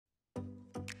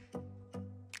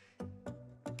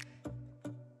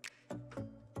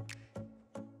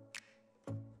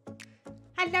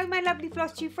Hello my lovely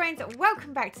floss tube friends,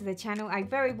 welcome back to the channel. A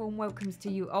very warm welcomes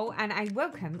to you all and a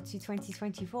welcome to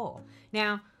 2024.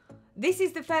 Now, this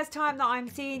is the first time that I'm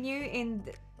seeing you in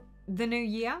the new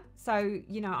year. So,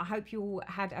 you know, I hope you all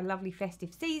had a lovely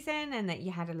festive season and that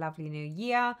you had a lovely new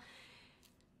year.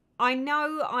 I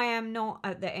know I am not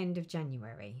at the end of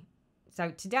January. So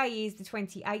today is the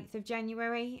 28th of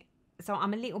January. So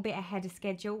I'm a little bit ahead of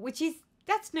schedule,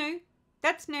 that's new.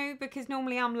 That's new because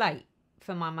normally I'm late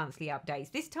for my monthly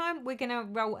updates. This time we're going to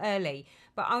roll early,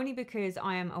 but only because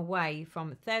I am away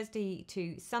from Thursday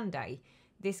to Sunday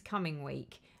this coming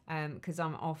week because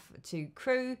I'm off to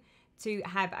Crewe to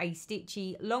have a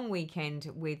stitchy long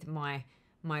weekend with my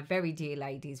very dear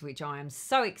ladies, which I am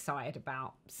so excited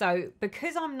about. So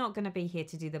because I'm not going to be here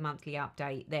to do the monthly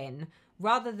update then,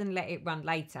 rather than let it run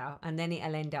later and then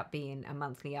it'll end up being a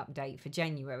monthly update for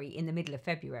January in the middle of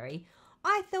February,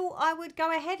 I thought I would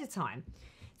go ahead of time.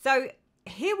 So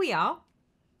here we are.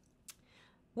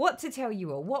 What to tell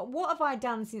you all? What have I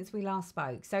done since we last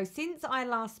spoke? So since I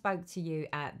last spoke to you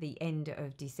at the end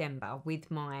of December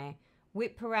with my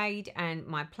WIP parade and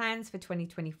my plans for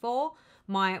 2024,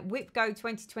 my WIPGO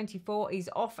 2024 is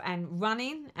off and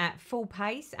running at full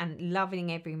pace and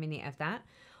loving every minute of that.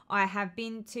 I have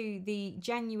been to the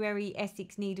January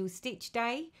Essex Needle Stitch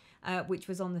Day, which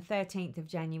was on the 13th of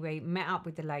January, met up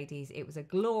with the ladies. It was a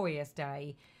glorious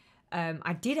day.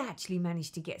 I did actually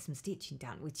manage to get some stitching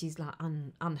done, which is like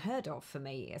unheard of for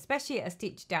me, especially at a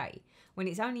stitch day. When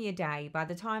it's only a day, by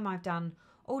the time I've done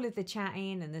all of the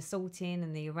chatting and the sorting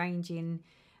and the arranging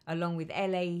along with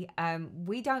Ellie,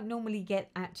 we don't normally get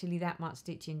actually that much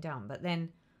stitching done. But then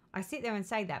I sit there and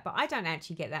say that, but I don't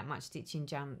actually get that much stitching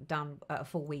done at a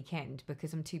full weekend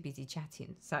because I'm too busy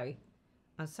chatting. So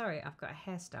I'm sorry, I've got a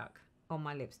hair stuck on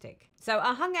my lipstick. So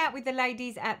I hung out with the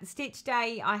ladies at the stitch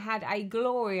day. I had a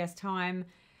glorious time.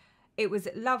 It was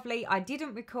lovely. I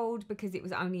didn't record because it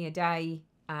was only a day.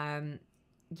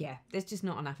 Yeah, there's just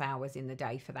not enough hours in the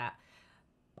day for that.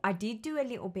 I did do a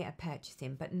little bit of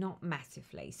purchasing, but not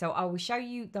massively. So I will show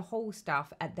you the whole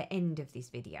stuff at the end of this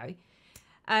video.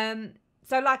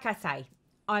 So like I say,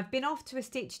 I've been off to a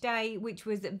stitch day, which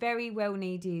was very well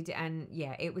needed. And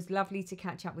yeah, it was lovely to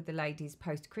catch up with the ladies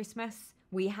post-Christmas.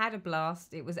 We had a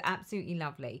blast. It was absolutely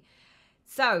lovely.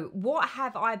 So what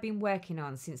have I been working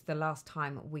on since the last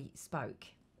time we spoke?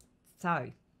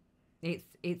 So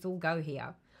it's all go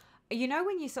here. You know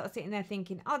when you're sort of sitting there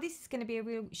thinking, oh, this is going to be a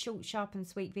real short, sharp and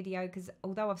sweet video because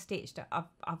although I've stitched,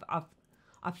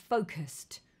 I've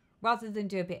focused. Rather than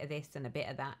do a bit of this and a bit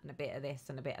of that and a bit of this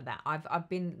and a bit of that, I've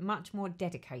been much more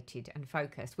dedicated and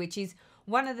focused, which is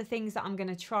one of the things that I'm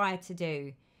going to try to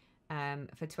do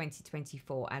for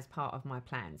 2024 as part of my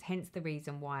plans. Hence the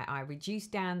reason why I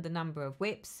reduced down the number of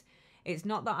whips. It's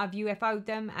not that I've UFO'd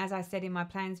them, as I said in my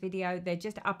plans video. They're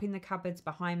just up in the cupboards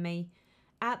behind me,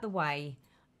 out the way,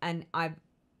 and I've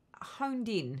honed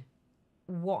in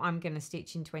what I'm going to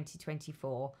stitch in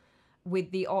 2024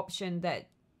 with the option that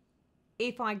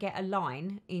if I get a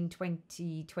line in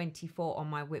 2024 on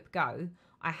my WIPGO,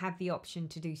 I have the option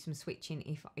to do some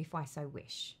switching if I so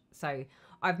wish. So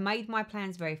I've made my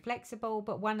plans very flexible,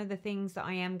 but one of the things that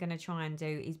I am going to try and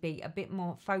do is be a bit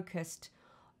more focused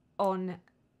on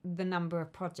the number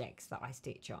of projects that I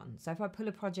stitch on. So if I pull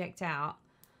a project out,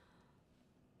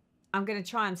 I'm going to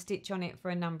try and stitch on it for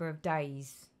a number of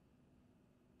days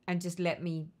and just let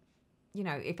me, you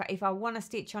know, if I want to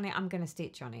stitch on it, I'm going to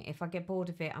stitch on it. If I get bored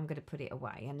of it, I'm going to put it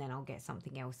away and then I'll get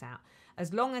something else out.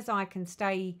 As long as I can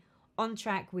stay on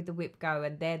track with the WIPGO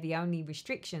and they're the only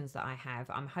restrictions that I have,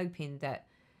 I'm hoping that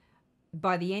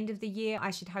by the end of the year,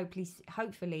 I should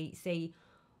hopefully see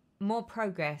more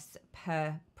progress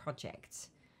per project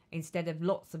instead of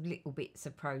lots of little bits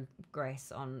of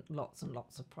progress on lots and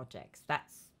lots of projects.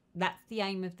 That's the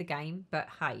aim of the game. But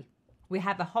hey, we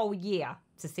have a whole year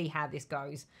to see how this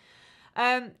goes.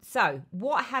 So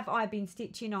what have I been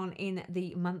stitching on in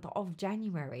the month of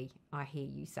January, I hear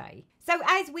you say? So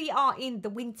as we are in the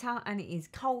winter and it is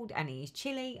cold and it is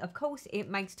chilly, of course, it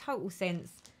makes total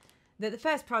sense that the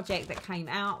first project that came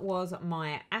out was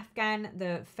my Afghan,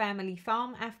 the Family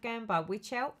Farm Afghan by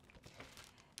Wichelt.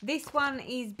 This one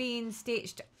is being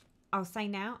stitched, I'll say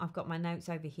now, I've got my notes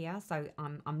over here, so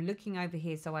I'm looking over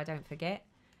here so I don't forget.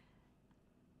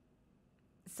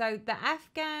 So the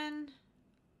Afghan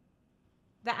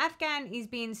is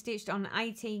being stitched on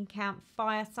 18 count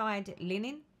fireside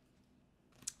linen.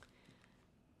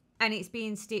 And it's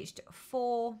being stitched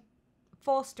four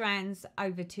strands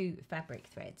over 2 fabric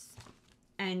threads.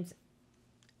 And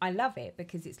I love it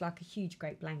because it's like a huge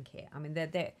great blanket. I mean,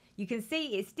 you can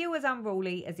see it's still as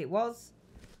unruly as it was.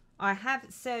 I have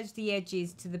serged the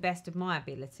edges to the best of my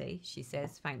ability, she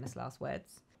says, famous last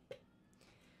words.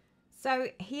 So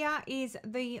here is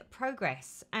the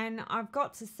progress, and I've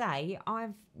got to say,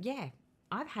 I've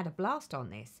had a blast on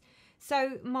this.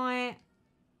 So my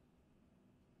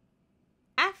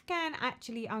Afghan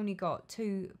actually only got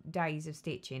 2 days of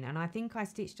stitching, and I think I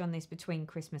stitched on this between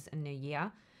Christmas and New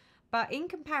Year. But in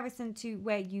comparison to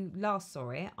where you last saw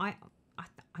it, I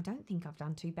don't think I've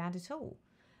done too bad at all.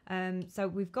 So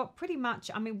we've got pretty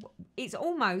much, I mean, it's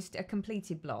almost a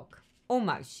completed block.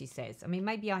 Almost, she says. I mean,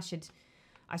 maybe I should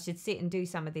sit and do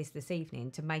some of this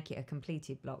evening to make it a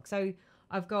completed block. So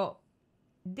I've got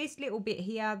this little bit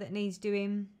here that needs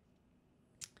doing.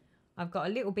 I've got a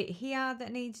little bit here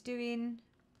that needs doing.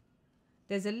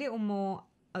 There's a little more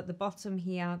at the bottom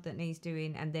here that needs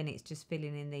doing, and then it's just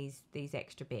filling in these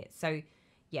extra bits. So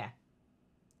yeah,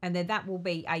 and then that will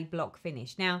be a block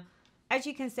finish. Now, as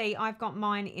you can see, I've got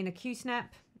mine in a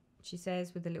Q-snap, she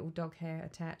says, with a little dog hair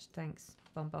attached. Thanks,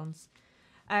 bonbons.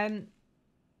 I've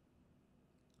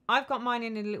got mine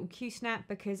in a little Q-snap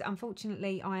because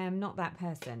unfortunately I am not that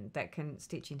person that can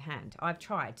stitch in hand. I've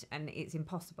tried and it's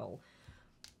impossible.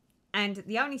 And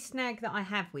the only snag that I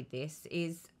have with this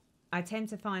is I tend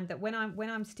to find that when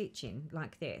I'm stitching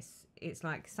like this, it's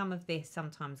like some of this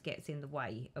sometimes gets in the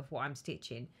way of what I'm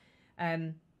stitching.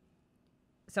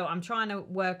 So I'm trying to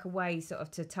work a way sort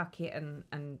of to tuck it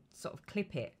and sort of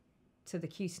clip it to the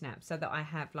Q-snap so that I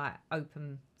have like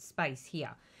open space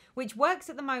here, which works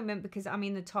at the moment because I'm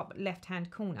in the top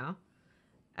left-hand corner.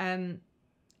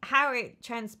 How it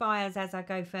transpires as I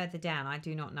go further down, I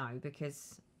do not know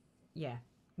because, yeah,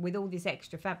 with all this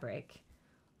extra fabric,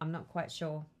 I'm not quite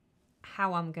sure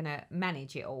how I'm going to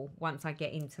manage it all once I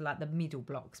get into like the middle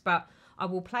blocks. But I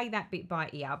will play that bit by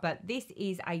ear. But this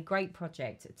is a great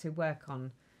project to work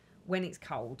on when it's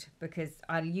cold because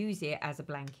I'll use it as a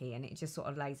blankie and it just sort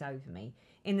of lays over me.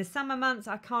 In the summer months,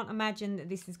 I can't imagine that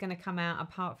this is going to come out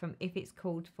apart from if it's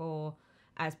called for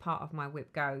as part of my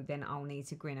WIPGO, then I'll need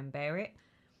to grin and bear it.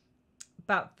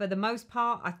 But for the most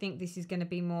part, I think this is going to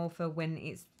be more for when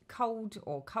it's cold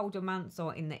or colder months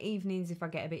or in the evenings if I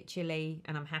get a bit chilly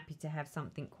and I'm happy to have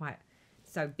something quite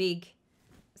so big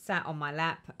sat on my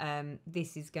lap.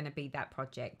 This is going to be that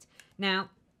project. Now,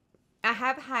 I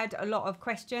have had a lot of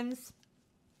questions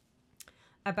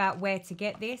about where to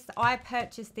get this. I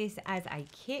purchased this as a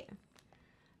kit.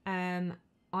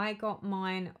 I got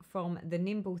mine from the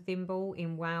Nimble Thimble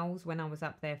in Wales when I was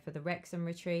up there for the Wrexham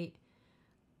retreat.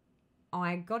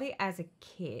 I got it as a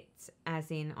kit, as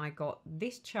in I got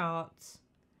this chart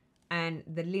and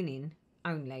the linen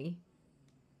only,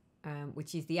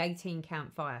 which is the 18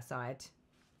 count fireside,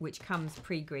 which comes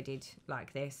pre-gridded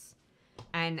like this.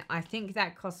 And I think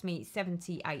that cost me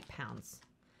 £78.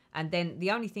 And then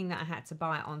the only thing that I had to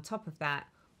buy on top of that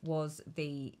was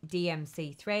the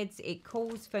DMC threads. It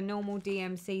calls for normal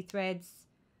DMC threads.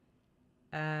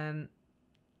 There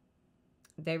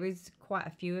is quite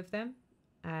a few of them.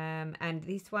 And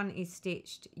this one is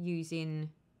stitched using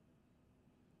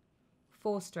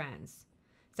 4 strands.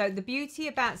 So the beauty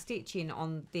about stitching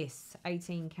on this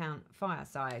 18 count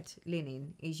fireside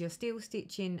linen is you're still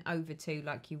stitching over 2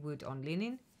 like you would on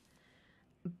linen,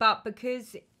 but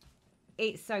because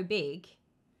it's so big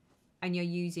and you're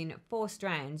using 4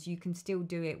 strands, you can still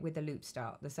do it with a loop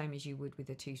start the same as you would with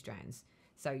the 2 strands.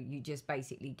 So you just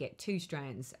basically get 2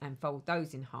 strands and fold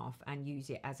those in half and use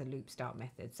it as a loop start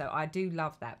method. So I do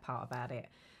love that part about it.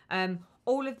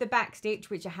 All of the back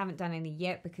stitch, which I haven't done any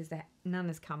yet because none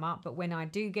has come up, but when I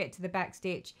do get to the back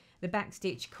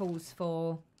stitch calls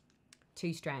for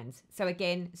 2 strands. So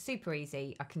again, super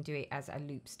easy. I can do it as a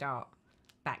loop start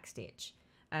back stitch.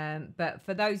 But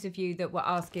for those of you that were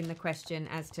asking the question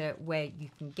as to where you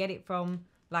can get it from,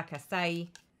 like I say,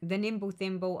 the Nimble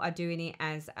Thimble are doing it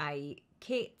as a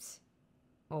kit,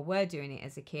 or were doing it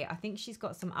as a kit. I think she's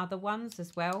got some other ones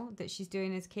as well that she's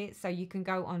doing as kits, so you can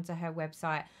go onto her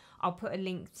website. I'll put a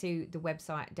link to the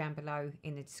website down below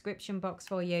in the description box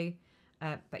for you.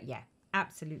 But yeah,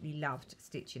 absolutely loved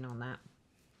stitching on that.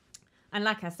 And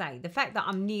like I say, the fact that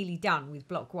I'm nearly done with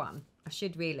block 1, I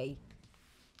should really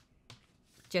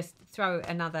just throw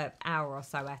another hour or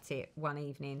so at it one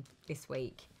evening this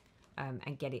week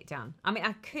and get it done. I mean,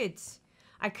 I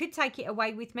could take it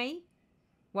away with me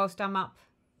whilst I'm up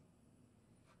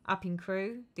in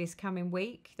Crewe this coming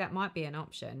week. That might be an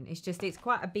option. It's just, it's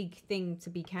quite a big thing to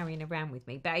be carrying around with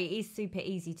me, but it is super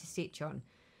easy to stitch on.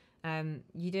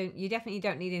 You definitely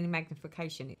don't need any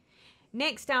magnification.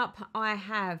 Next up, I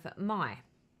have my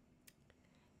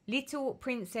Little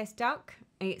Princess Duck.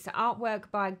 It's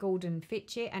artwork by Gordon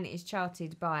Fitchett and it is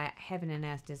charted by Heaven and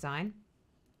Earth Design.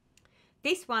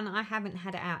 This one I haven't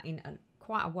had it out in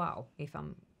quite a while, if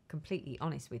I'm completely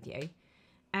honest with you.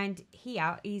 And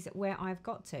here is where I've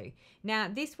got to. Now,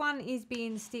 this one is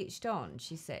being stitched on,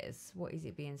 she says. What is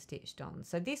it being stitched on?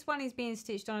 So this one is being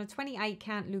stitched on a 28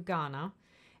 count Lugana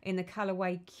in the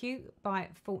colourway Cute by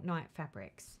Fortnight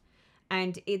Fabrics.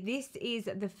 And this is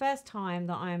the first time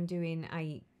that I am doing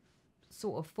a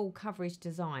sort of full coverage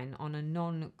design on a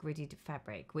non-gridded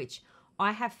fabric, which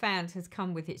I have found has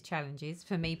come with its challenges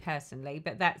for me personally,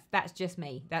 but that's just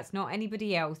me. That's not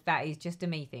anybody else. That is just a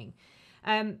me thing.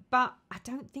 But I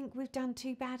don't think we've done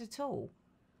too bad at all.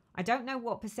 I don't know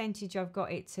what percentage I've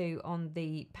got it to on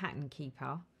the pattern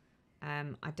keeper.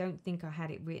 I don't think I had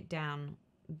it written down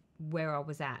where I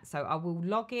was at. So I will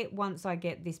log it once I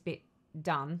get this bit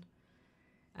done.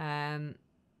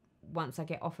 Once I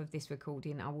get off of this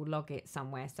recording, I will log it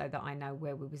somewhere so that I know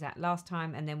where we was at last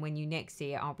time. And then when you next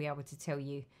see it, I'll be able to tell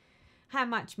you how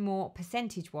much more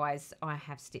percentage-wise I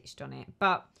have stitched on it.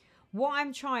 But what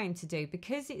I'm trying to do,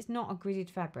 because it's not a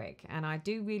gridded fabric, and I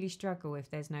do really struggle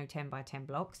if there's no 10 by 10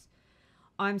 blocks,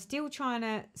 I'm still trying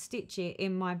to stitch it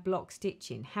in my block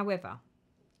stitching. However,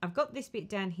 I've got this bit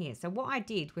down here. So what I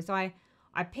did was I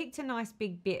picked a nice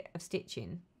big bit of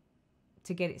stitching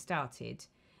to get it started,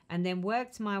 and then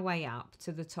worked my way up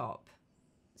to the top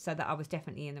so that I was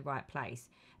definitely in the right place.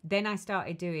 Then I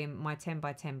started doing my 10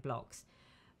 by 10 blocks.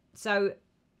 So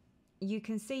you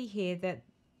can see here that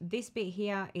this bit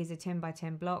here is a 10 by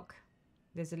 10 block.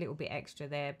 There's a little bit extra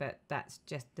there, but that's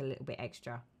just a little bit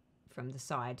extra from the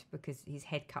side because his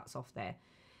head cuts off there.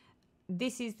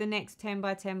 This is the next 10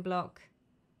 by 10 block.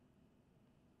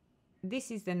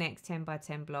 This is the next 10 by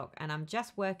 10 block, and I'm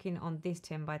just working on this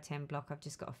 10 by 10 block. I've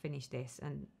just got to finish this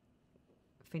and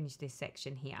finish this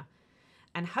section here.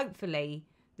 And hopefully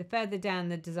the further down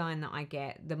the design that I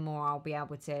get, the more I'll be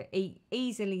able to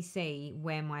easily see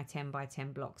where my 10 by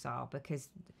 10 blocks are, because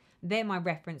they're my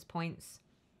reference points.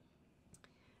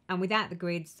 And without the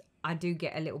grids, I do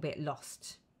get a little bit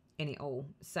lost in it all.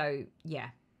 So yeah,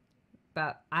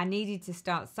 but I needed to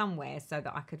start somewhere so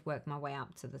that I could work my way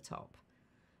up to the top.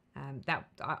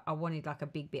 I wanted like a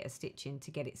big bit of stitching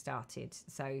to get it started.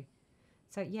 So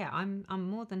yeah, I'm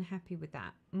more than happy with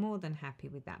that. More than happy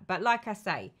with that. But like I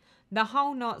say, the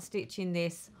whole not stitching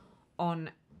this on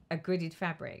a gridded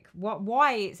fabric,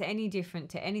 why it's any different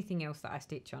to anything else that I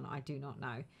stitch on, I do not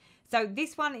know. So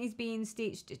this one is being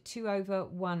stitched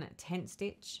 2/1/10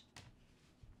 stitch.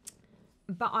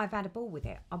 But I've had a ball with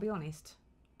it, I'll be honest.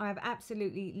 I have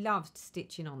absolutely loved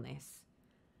stitching on this.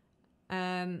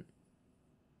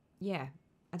 Yeah,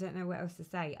 I don't know what else to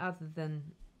say other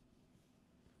than,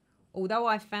 although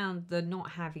I found the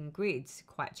not having grids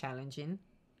quite challenging,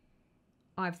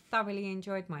 I've thoroughly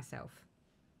enjoyed myself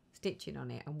stitching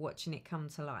on it and watching it come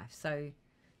to life. So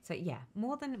yeah,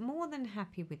 more than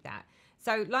happy with that.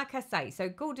 So like I say, so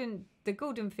the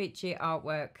Gordon Fitchett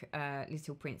artwork,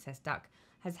 Little Princess Duck,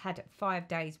 has had 5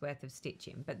 days worth of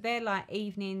stitching, but they're like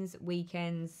evenings,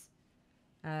 weekends.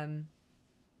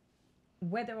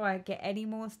 Whether I get any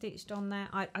more stitched on that,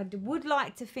 I would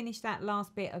like to finish that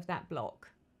last bit of that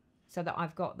block so that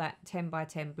I've got that 10 by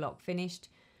 10 block finished,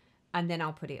 and then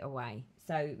I'll put it away.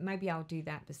 So maybe I'll do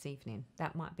that this evening.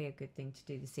 That might be a good thing to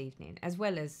do this evening, as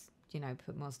well as, you know,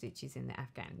 put more stitches in the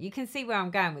Afghan. You can see where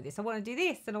I'm going with this. I want to do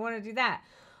this and I want to do that.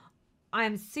 I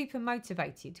am super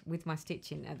motivated with my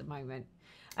stitching at the moment.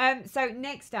 So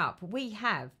next up, we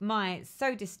have my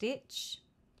Soda Stitch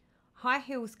High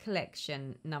Heels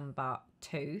Collection number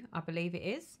 2, I believe it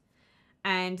is.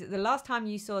 And the last time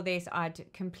you saw this,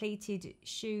 I'd completed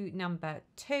shoe number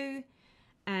 2.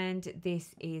 And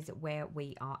this is where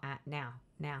we are at now.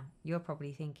 Now, you're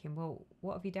probably thinking, well,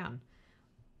 what have you done?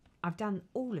 I've done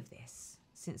all of this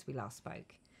since we last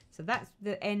spoke. So that's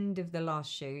the end of the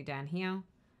last shoe down here.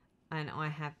 And I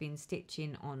have been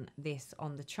stitching on this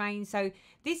on the train. So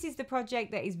this is the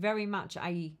project that is very much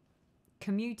a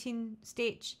commuting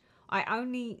stitch. I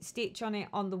only stitch on it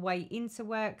on the way into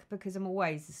work because I'm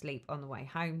always asleep on the way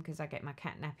home because I get my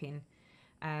cat napping.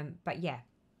 But yeah,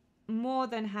 more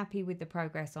than happy with the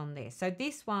progress on this. So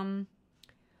this one,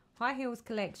 High Heels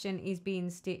Collection, is being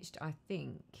stitched, I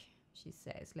think, she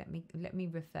says, let me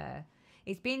refer.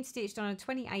 It's being stitched on a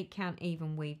 28 count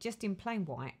even weave, just in plain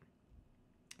white,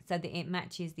 so that it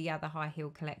matches the other high heel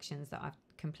collections that I've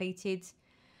completed.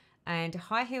 And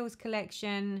High Heels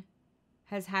Collection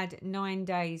has had 9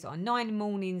 days or 9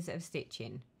 mornings of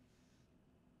stitching.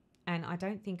 And I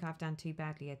don't think I've done too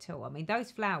badly at all. I mean,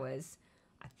 those flowers,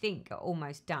 I think, are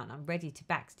almost done. I'm ready to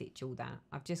backstitch all that.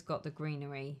 I've just got the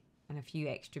greenery and a few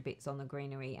extra bits on the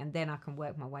greenery, and then I can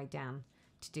work my way down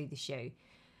to do the shoe.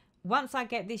 Once I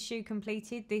get this shoe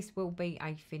completed, this will be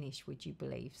a finish, would you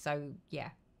believe? So yeah,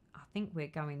 I think we're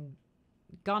going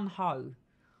gun-ho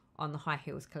on the high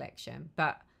heels collection,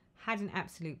 but had an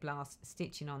absolute blast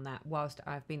stitching on that whilst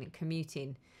I've been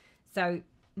commuting. So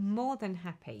more than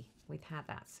happy with how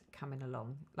that's coming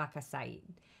along. Like I say,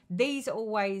 these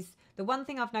always, the one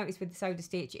thing I've noticed with the solder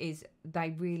stitch is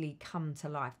they really come to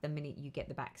life the minute you get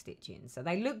the back stitch in. So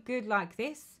they look good like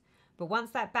this, but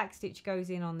once that back stitch goes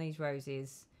in on these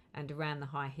roses and around the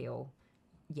high heel,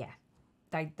 yeah,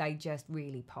 they just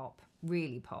really pop,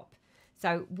 really pop.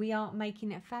 So we are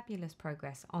making a fabulous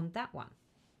progress on that one.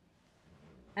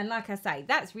 And like I say,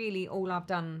 that's really all I've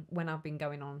done when I've been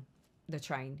going on the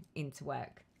train into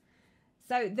work.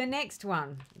 So the next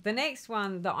one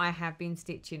that I have been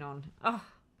stitching on, oh,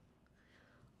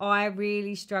 I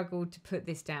really struggled to put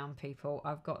this down, people,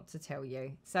 I've got to tell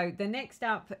you. So the next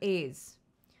up is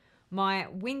my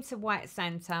Winter White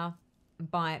Santa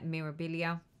by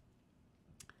Mirabillia.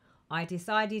 I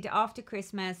decided after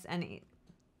Christmas, and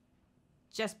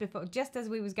just as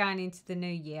we was going into the new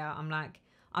year, I'm like,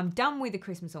 I'm done with the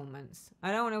Christmas ornaments.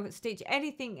 I don't want to stitch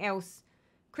anything else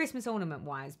Christmas ornament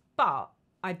wise, but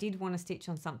I did want to stitch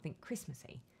on something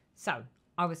Christmassy. So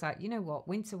I was like, you know what?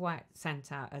 Winter White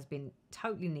Santa has been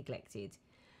totally neglected.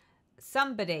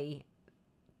 Somebody,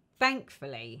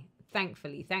 thankfully,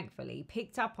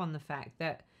 picked up on the fact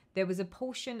that there was a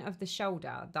portion of the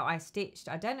shoulder that I stitched.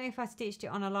 I don't know if I stitched it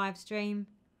on a live stream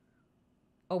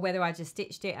or whether I just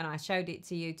stitched it and I showed it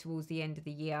to you towards the end of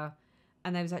the year.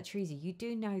 And they was like, Teresa, you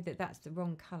do know that that's the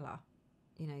wrong colour.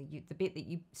 You know, the bit that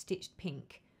you stitched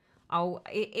pink.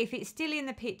 If it's still in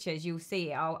the pictures, you'll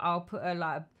see it. I'll put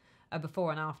a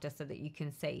before and after so that you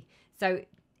can see. So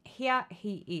here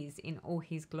he is in all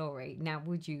his glory. Now,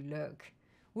 would you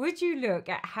look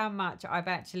at how much I've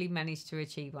actually managed to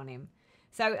achieve on him?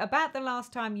 So about the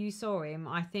last time you saw him,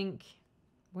 I think,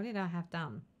 what did I have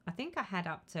done? I think I had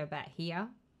up to about here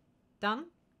done.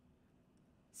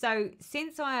 So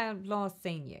since I have last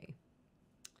seen you,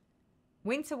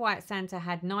 Winter White Santa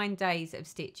had 9 days of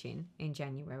stitching in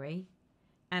January,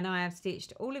 and I have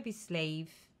stitched all of his sleeve,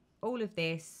 all of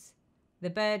this, the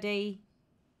birdie,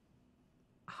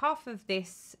 half of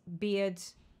this beard,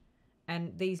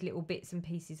 and these little bits and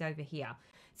pieces over here.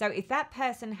 So if that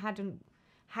person hadn't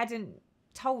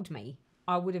told me,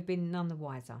 I would have been none the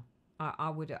wiser.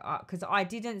 I would, because I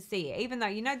didn't see it. Even though,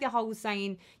 you know, the whole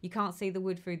saying you can't see the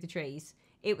wood through the trees,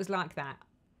 it was like that.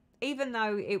 Even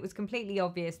though it was completely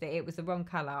obvious that it was the wrong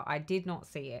colour, I did not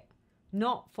see it.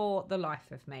 Not for the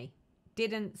life of me.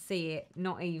 Didn't see it,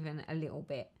 not even a little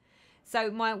bit.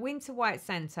 So my Winter White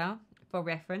Santa, for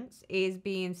reference, is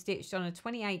being stitched on a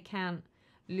 28 count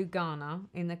Lugana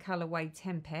in the colourway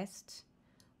Tempest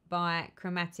by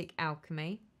Chromatic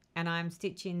Alchemy. And I'm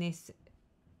stitching this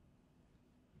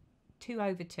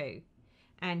 2/2.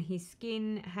 And his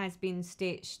skin has been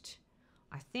stitched,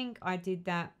 I think I did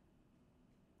that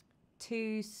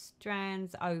 2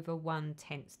 strands over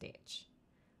 1/10 stitch.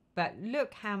 But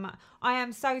look how much, I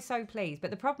am so pleased.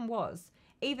 But the problem was,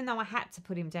 even though I had to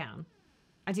put him down,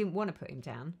 I didn't want to put him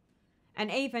down.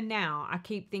 And even now I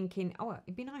keep thinking, oh,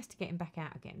 it'd be nice to get him back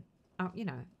out again. You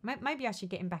know, maybe I should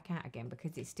get him back out again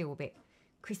because it's still a bit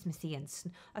Christmassy, and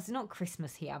it's not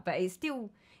Christmas here, but it's still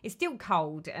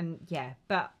cold, and yeah.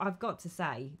 But I've got to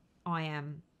say, I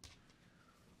am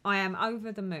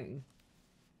over the moon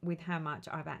with how much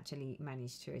I've actually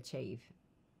managed to achieve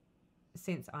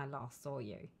since I last saw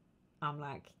you. I'm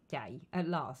like, yay, at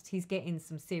last. He's getting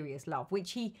some serious love,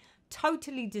 which he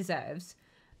totally deserves.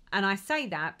 And I say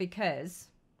that because,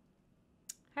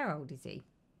 how old is he?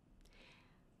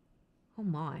 Oh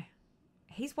my.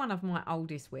 He's one of my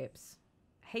oldest whips.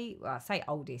 Well, I say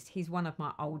oldest, he's one of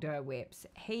my older whips.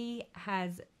 He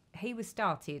was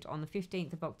started on the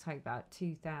 15th of October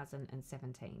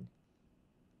 2017.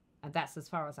 And that's as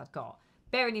far as I've got.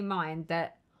 Bearing in mind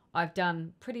that I've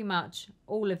done pretty much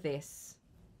all of this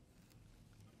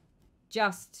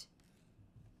just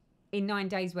in 9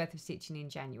 days worth of stitching in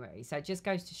January. So it just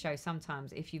goes to show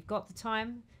sometimes if you've got the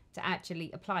time to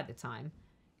actually apply the time,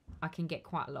 I can get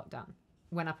quite a lot done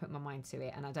when I put my mind to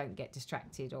it and I don't get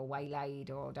distracted or waylaid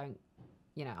or don't,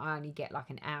 you know, I only get like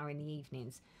an hour in the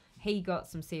evenings. He got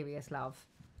some serious love.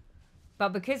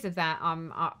 But because of that,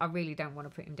 I really don't want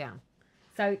to put him down.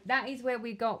 So that is where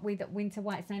we got with Winter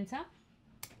White Santa.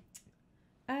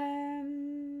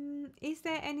 Is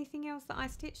there anything else that I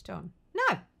stitched on?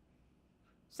 No.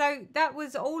 So that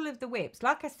was all of the whips.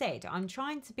 Like I said, I'm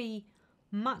trying to be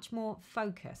much more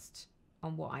focused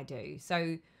on what I do.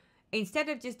 So instead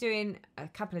of just doing a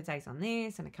couple of days on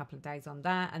this and a couple of days on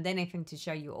that, and then having to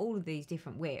show you all of these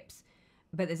different whips,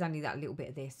 but there's only that little bit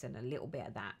of this and a little bit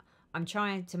of that, I'm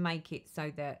trying to make it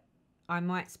so that I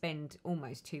might spend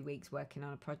almost 2 weeks working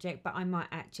on a project, but I might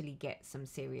actually get some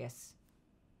serious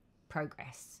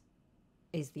progress,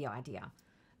 is the idea.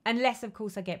 Unless, of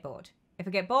course, I get bored. If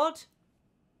I get bored,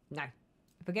 no.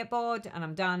 If I get bored and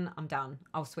I'm done, I'm done.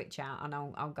 I'll switch out and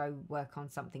I'll go work on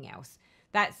something else.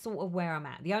 That's sort of where I'm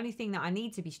at. The only thing that I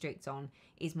need to be strict on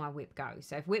is my WIPGO.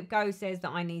 So if WIPGO says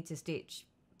that I need to stitch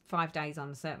 5 days on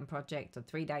a certain project or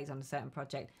 3 days on a certain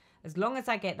project, as long as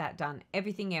I get that done,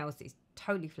 everything else is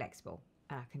totally flexible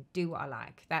and I can do what I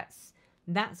like.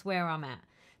 That's where I'm at.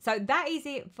 So that is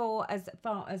it for as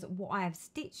far as what I have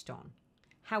stitched on.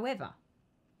 However,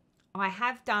 I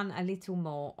have done a little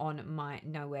more on my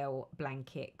Noel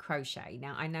blanket crochet.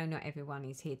 Now, I know not everyone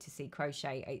is here to see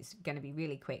crochet. It's going to be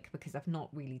really quick because I've not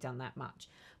really done that much.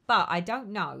 But I don't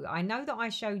know. I know that I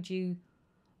showed you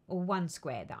one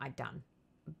square that I'd done.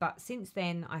 But since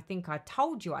then, I think I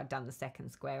told you I'd done the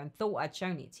second square and thought I'd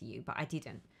shown it to you, but I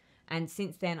didn't. And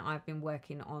since then, I've been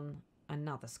working on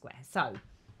another square. So,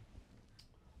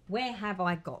 where have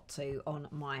I got to on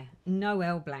my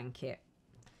Noel blanket?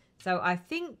 So I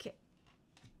think,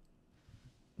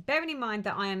 bearing in mind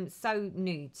that I am so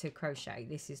new to crochet,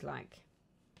 this is like,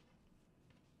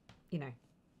 you know,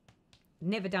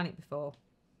 never done it before.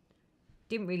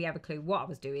 Didn't really have a clue what I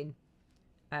was doing.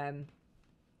 But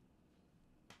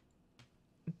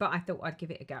I thought I'd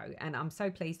give it a go. And I'm so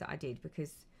pleased that I did,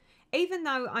 because even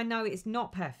though I know it's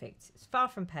not perfect, it's far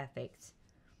from perfect,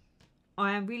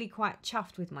 I am really quite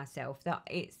chuffed with myself that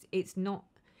it's not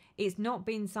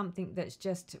been something that's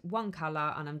just one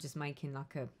colour and I'm just making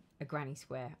like a granny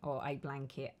square or a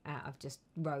blanket out of just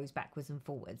rows backwards and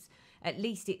forwards. At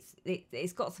least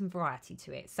it's got some variety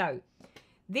to it. So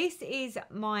this is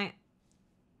my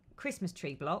Christmas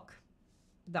tree block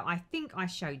that I think I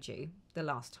showed you the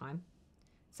last time.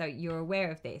 So you're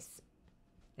aware of this.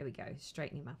 There we go.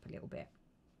 Straighten him up a little bit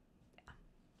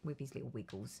with his little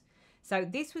wiggles. So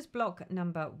this was block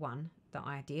number 1 that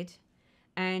I did.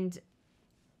 And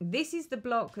this is the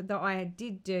block that I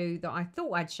did do that I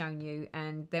thought I'd shown you.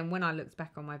 And then when I looked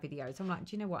back on my videos, I'm like,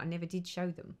 do you know what? I never did show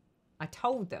them. I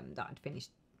told them that I'd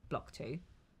finished block 2.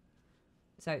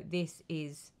 So this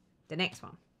is the next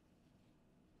one.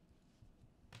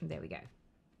 There we go.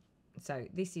 So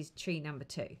this is tree number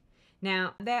 2.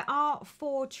 Now, there are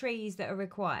 4 trees that are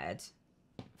required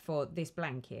for this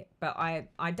blanket, but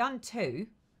I done 2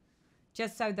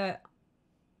 just so that,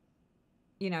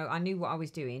 you know, I knew what I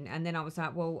was doing. And then I was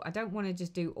like, well, I don't want to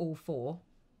just do all 4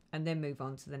 and then move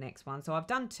on to the next one. So I've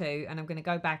done 2 and I'm going to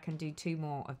go back and do 2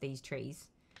 more of these trees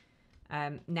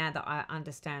now that I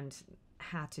understand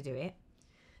how to do it.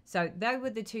 So those were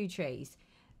the 2 trees.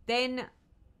 Then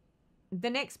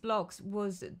the next blocks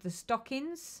was the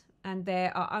stockings, and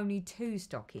there are only 2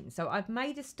 stockings. So I've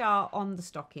made a start on the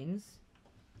stockings.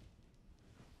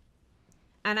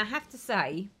 And I have to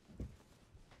say,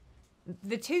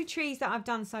 the 2 trees that I've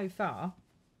done so far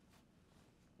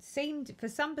seemed, for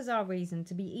some bizarre reason,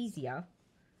 to be easier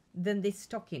than this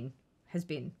stocking has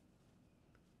been.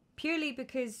 Purely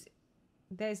because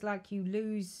there's like, you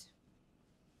lose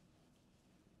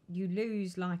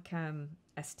like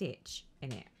a stitch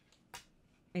in it.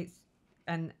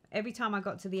 And every time I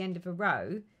got to the end of a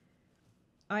row,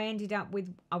 I ended up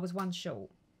with, I was 1 short.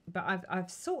 But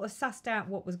I've sort of sussed out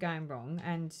what was going wrong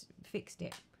and fixed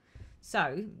it.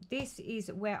 So this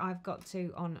is where I've got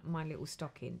to on my little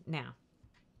stocking. Now,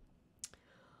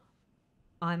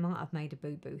 I might have made a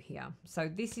boo-boo here. So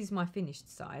this is my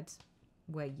finished side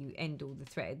where you end all the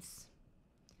threads.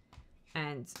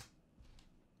 And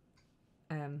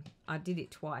I did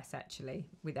it twice actually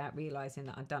without realising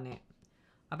that I'd done it.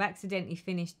 I've accidentally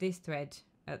finished this thread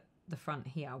at the front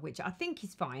here, which I think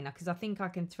is fine because I think I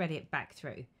can thread it back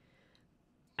through.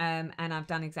 And I've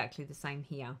done exactly the same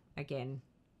here again,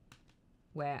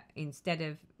 where instead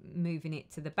of moving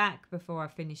it to the back before I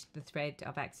finished the thread,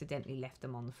 I've accidentally left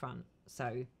them on the front.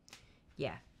 So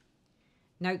yeah,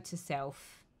 note to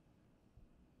self,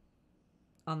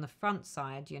 on the front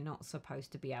side you're not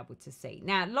supposed to be able to see.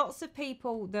 Now, lots of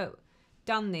people that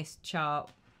done this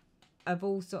chart have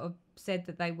all sort of said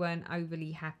that they weren't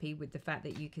overly happy with the fact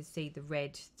that you could see the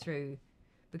red through,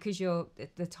 because you're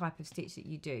the type of stitch that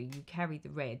you do, you carry the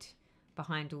red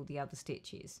behind all the other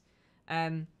stitches.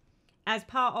 As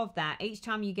part of that, each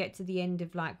time you get to the end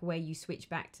of like where you switch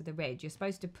back to the red, you're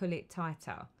supposed to pull it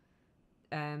tighter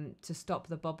to stop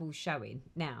the bobbles showing.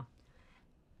 Now,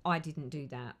 I didn't do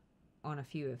that on a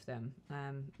few of them.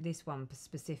 This one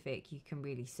specific, you can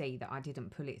really see that I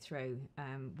didn't pull it through,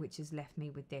 which has left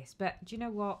me with this. But do you know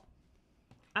what?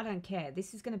 I don't care.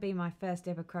 This is going to be my first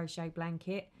ever crochet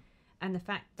blanket, and the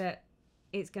fact that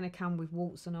it's going to come with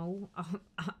warts and all,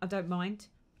 I don't mind.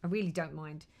 I really don't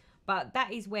mind. But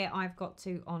that is where I've got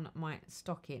to on my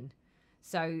stocking.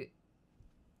 So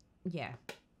yeah,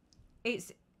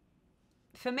 it's,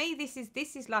 for me,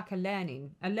 this is like a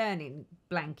learning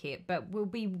blanket, but will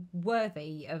be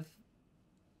worthy of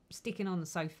sticking on the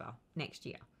sofa next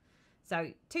year.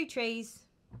 So 2 trees,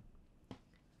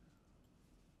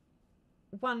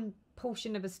 one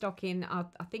portion of a stocking. I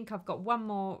think I've got one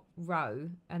more row,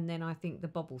 and then I think the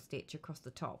bobble stitch across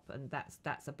the top, and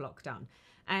that's a block done.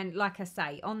 And like I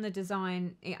say, on the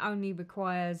design, it only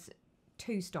requires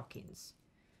 2 stockings.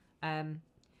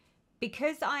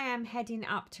 Because I am heading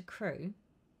up to Crewe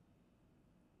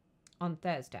on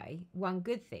Thursday, one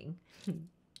good thing,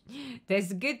 there's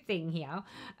a good thing here.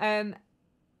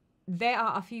 There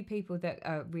are a few people that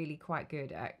are really quite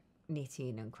good at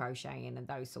knitting and crocheting and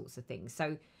those sorts of things.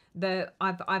 So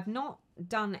I've not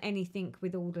done anything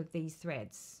with all of these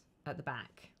threads at the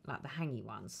back, like the hangy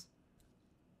ones,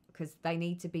 because they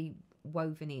need to be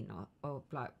woven in, or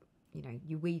like, you know,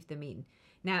 you weave them in.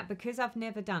 Now, because I've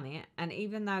never done it, and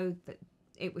even though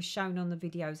it was shown on the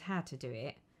videos how to do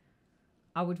it,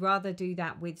 I would rather do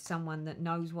that with someone that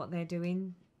knows what they're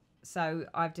doing. So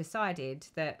I've decided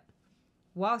that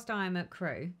whilst I'm at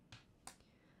Crewe,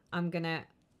 I'm gonna,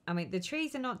 I mean, the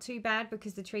trees are not too bad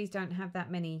because the trees don't have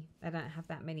that many, they don't have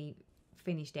that many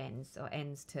finished ends or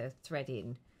ends to thread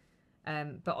in.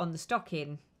 But on the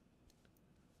stocking,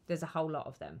 there's a whole lot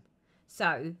of them.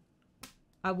 So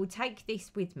I will take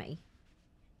this with me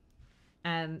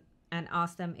and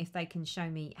ask them if they can show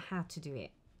me how to do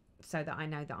it, so that I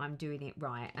know that I'm doing it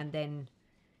right. And then,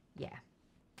 yeah.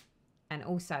 And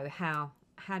also, how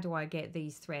do I get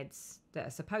these threads that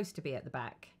are supposed to be at the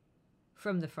back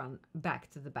from the front back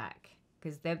to the back?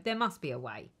 Because there must be a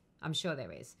way. I'm sure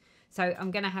there is. So I'm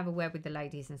going to have a word with the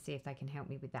ladies and see if they can help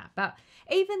me with that. But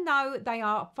even though they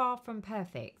are far from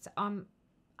perfect, I'm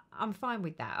fine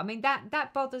with that. I mean,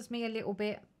 that bothers me a little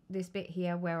bit, this bit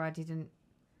here where I didn't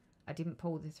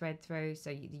pull the thread through, so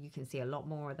you can see a lot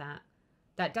more of that.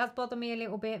 That does bother me a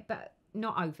little bit, but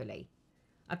not overly.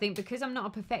 I think because I'm not a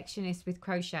perfectionist with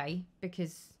crochet,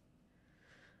 because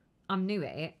I'm new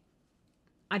at it,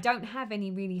 I don't have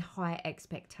any really high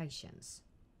expectations.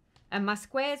 And my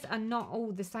squares are not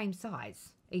all the same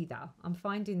size either. I'm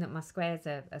finding that my squares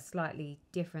are slightly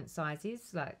different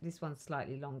sizes, like this one's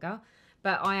slightly longer.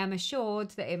 But I am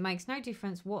assured that it makes no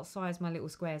difference what size my little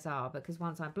squares are, because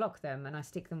once I block them and I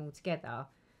stick them all together,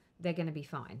 they're going to be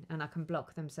fine. And I can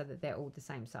block them so that they're all the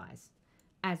same size.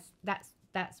 As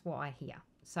that's what I hear.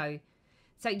 So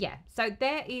yeah. So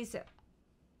there is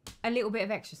a little bit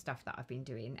of extra stuff that I've been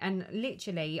doing. And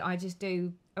literally, I just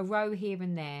do a row here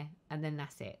and there, and then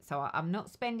that's it. So I'm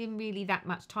not spending really that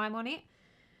much time on it.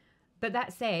 But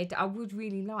that said, I would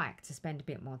really like to spend a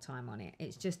bit more time on it.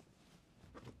 It's just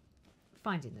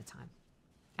finding the time,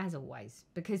 as always,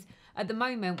 because at the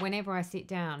moment, whenever I sit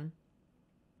down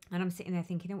and I'm sitting there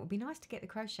thinking, it would be nice to get the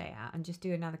crochet out and just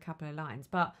do another couple of lines,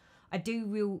 but I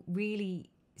do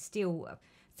really still.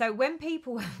 So when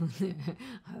people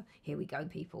here we go,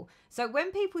 people. So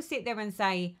when people sit there and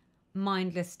say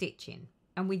mindless stitching,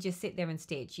 and we just sit there and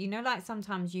stitch, you know, like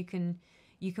sometimes you can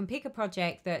pick a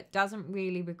project that doesn't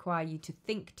really require you to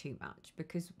think too much,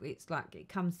 because it's like it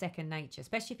comes second nature,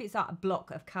 especially if it's like a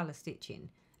block of colour stitching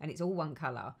and it's all one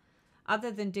colour.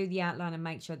 Other than do the outline and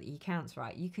make sure that your count's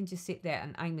right, you can just sit there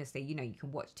and aimlessly, you know, you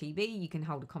can watch TV, you can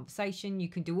hold a conversation, you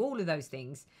can do all of those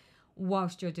things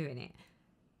whilst you're doing it.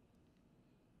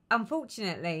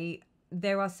 Unfortunately,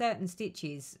 there are certain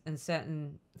stitches and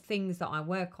certain things that I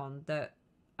work on that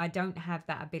I don't have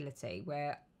that ability,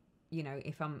 where, you know,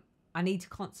 if I need to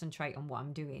concentrate on what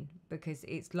I'm doing, because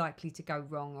it's likely to go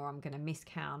wrong, or I'm going to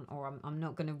miscount, or I'm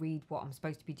not going to read what I'm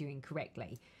supposed to be doing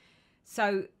correctly.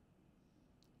 So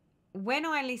when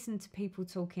I listen to people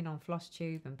talking on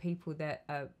FlossTube and people that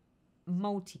are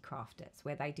multi-crafters,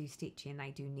 where they do stitching,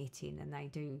 they do knitting, and they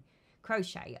do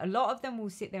crochet, a lot of them will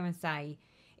sit there and say,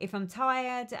 if I'm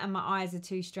tired and my eyes are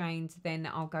too strained, then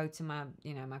I'll go to my,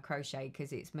 you know, my crochet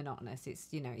because it's monotonous. It's,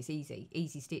 you know, it's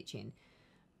easy stitching.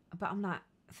 But I'm like,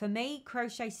 for me,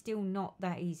 crochet's still not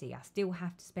that easy. I still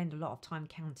have to spend a lot of time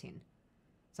counting.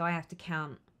 So I have to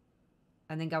count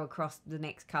and then go across the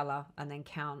next colour and then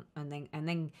count and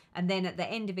then at the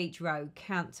end of each row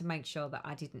count to make sure that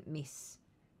I didn't miss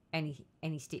any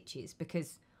stitches,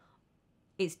 because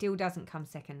it still doesn't come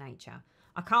second nature.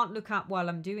 I can't look up while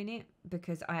I'm doing it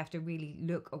because I have to really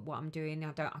look at what I'm doing.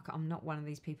 I'm not one of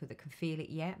these people that can feel it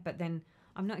yet, but then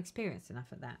I'm not experienced enough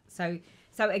at that. So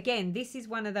again, this is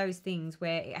one of those things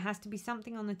where it has to be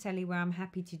something on the telly where I'm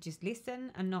happy to just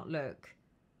listen and not look,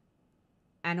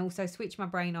 and also switch my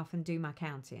brain off and do my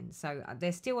counting. So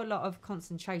there's still a lot of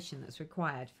concentration that's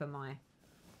required for my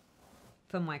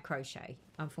for my crochet,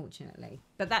 unfortunately.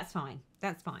 But that's fine.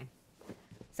 That's fine.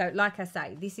 So like I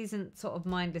say, this isn't sort of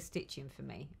mindless stitching for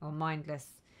me, or mindless,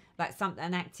 like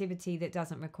an activity that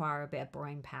doesn't require a bit of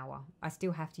brain power. I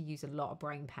still have to use a lot of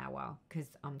brain power because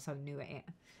I'm so new at it.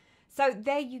 So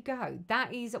there you go.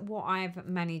 That is what I've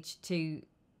managed to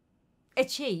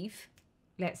achieve,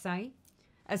 let's say,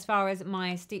 as far as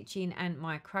my stitching and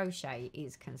my crochet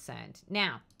is concerned.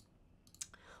 Now,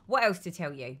 what else to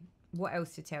tell you? What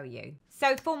else to tell you?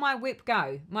 So for my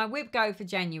WIPGO for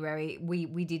January,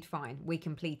 we did fine. We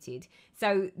completed.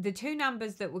 So the two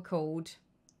numbers that were called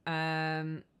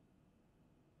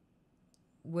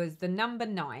was the number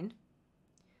 9.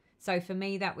 So for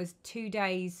me, that was 2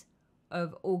 days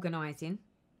of organising.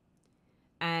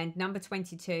 And number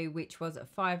 22, which was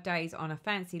 5 days on a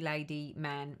fancy lady,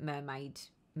 man, mermaid,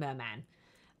 merman.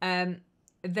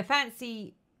 The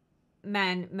fancy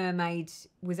man mermaid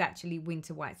was actually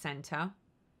Winter White Santa,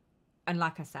 and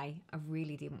like I say, I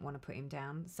really didn't want to put him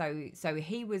down, so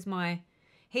he was my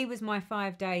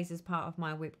 5 days as part of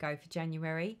my WIPGO for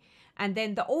January. And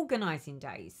then the organizing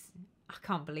days, I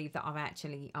can't believe that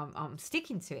I'm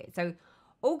sticking to it. So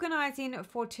organizing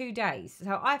for 2 days,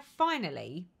 so I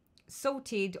finally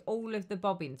sorted all of the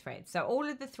bobbin threads. So all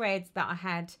of the threads that I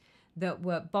had that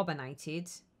were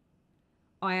bobbinated,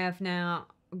 I have now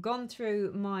gone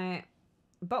through my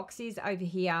boxes over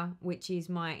here, which is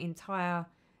my entire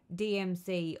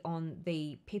DMC on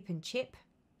the Pip and Chip,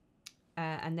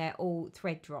 and they're all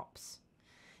thread drops.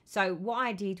 So what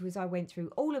I did was I went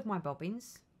through all of my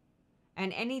bobbins,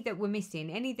 and any that were missing,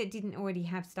 any that didn't already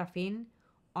have stuff in,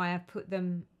 I have put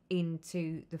them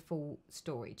into the full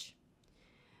storage.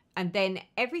 And then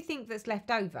everything that's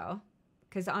left over,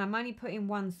 because I'm only putting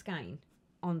one skein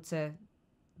onto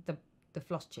the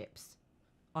floss chips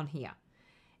on here.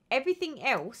 Everything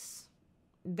else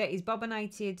that is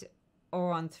bobbinated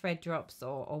or on thread drops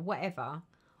or whatever,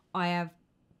 I have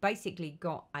basically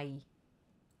got a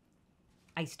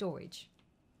storage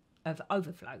of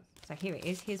overflow. So here it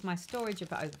is. Here's my storage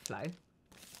of overflow.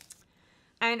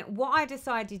 And what I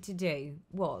decided to do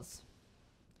was,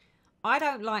 I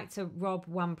don't like to rob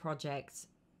one project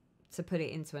to put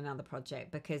it into another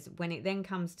project, because when it then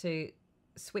comes to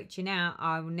switching out,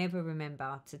 I will never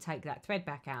remember to take that thread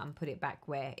back out and put it back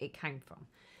where it came from.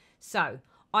 So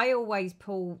I always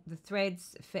pull the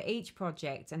threads for each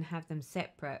project and have them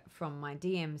separate from my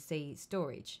DMC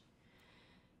storage.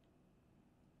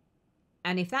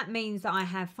 And if that means that I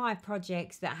have 5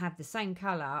 projects that have the same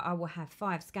colour, I will have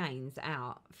 5 skeins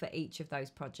out for each of those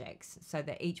projects, so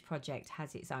that each project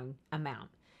has its own amount.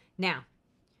 Now,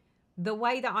 the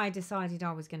way that I decided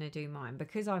I was going to do mine,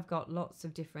 because I've got lots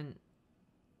of different,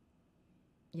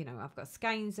 you know, I've got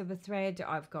skeins of a thread,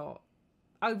 I've got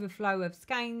overflow of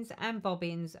skeins and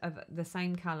bobbins of the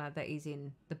same colour that is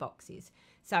in the boxes.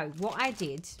 So what I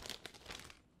did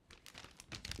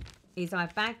is I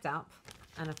bagged up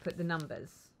and I've put the numbers.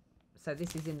 So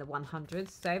this is in the 100s.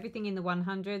 So everything in the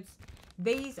 100s.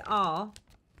 These are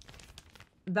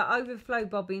the overflow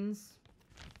bobbins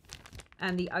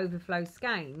and the overflow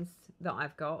skeins that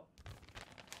I've got,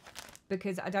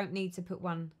 because I don't need to put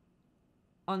one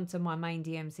onto my main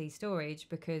DMC storage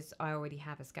because I already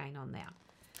have a skein on there.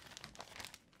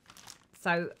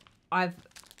 So I've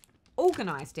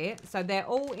organised it so they're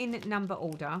all in number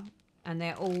order and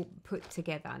they're all put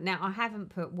together. Now I haven't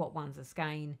put what one's a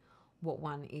skein, what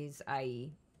one is a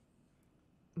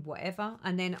whatever,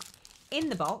 and then in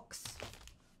the box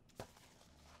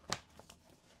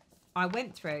I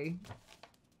went through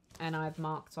and I've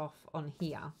marked off on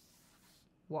here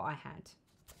what I had.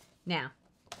 Now,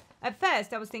 at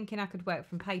first I was thinking I could work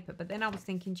from paper, but then I was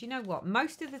thinking, do you know what?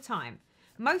 Most of the time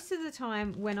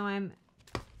when I'm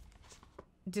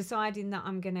deciding that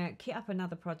I'm going to kit up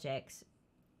another project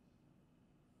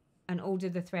and order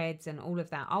the threads and all of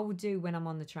that, I will do when I'm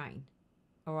on the train,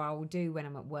 or I will do when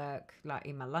I'm at work, like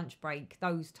in my lunch break,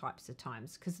 those types of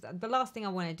times. Because the last thing I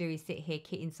want to do is sit here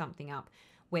kitting something up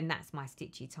when that's my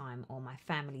stitchy time or my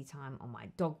family time or my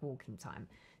dog walking time.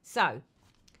 So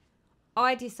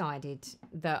I decided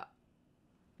that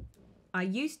I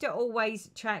used to always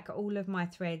track all of my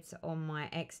threads on my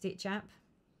Xstitch app.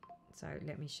 So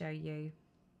let me show you.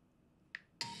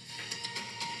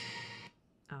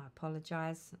 I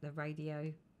apologise, the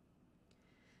radio.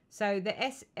 So the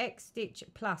Xstitch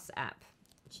Plus app,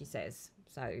 she says.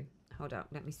 So hold up,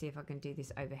 let me see if I can do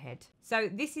this overhead. So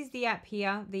this is the app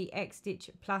here, the Xstitch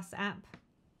Plus app.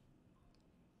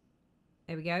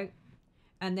 There we go.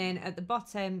 And then at the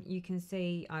bottom, you can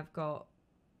see I've got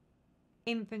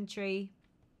inventory.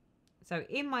 So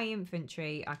in my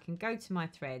inventory, I can go to my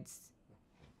threads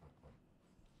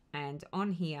And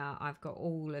on here, I've got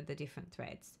all of the different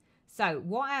threads. So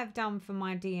what I've done for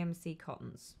my DMC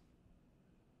cottons.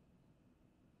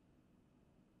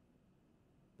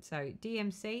 So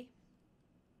DMC,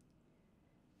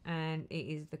 and it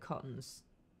is the cottons.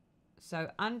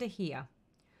 So under here,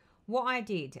 what I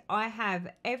did, I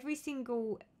have every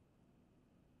single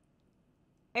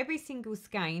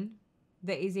skein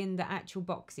that is in the actual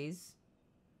boxes,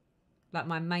 like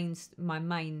my main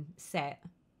set,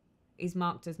 is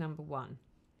marked as number 1.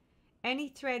 Any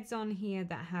threads on here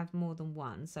that have more than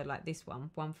 1, so like this one,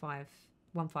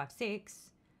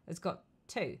 156, has got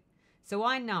 2. So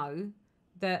I know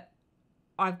that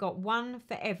I've got 1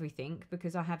 for everything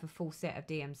because I have a full set of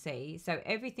DMC. So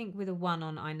everything with a 1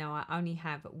 on, I know I only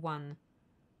have 1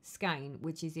 skein,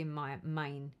 which is in my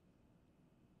main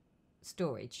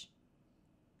storage.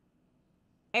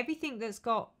 Everything that's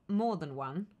got more than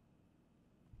 1,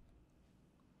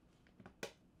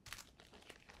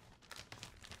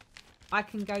 I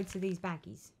can go to these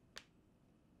baggies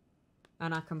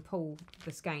and I can pull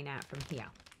the skein out from here.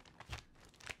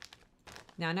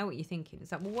 Now, I know what you're thinking.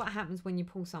 It's like, well, what happens when you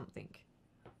pull something?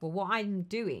 Well, what I'm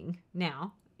doing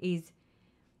now is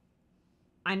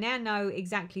I now know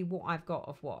exactly what I've got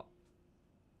of what.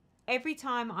 Every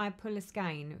time I pull a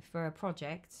skein for a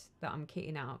project that I'm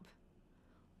kitting up,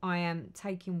 I am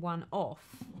taking one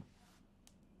off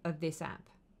of this app.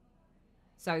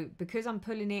 So because I'm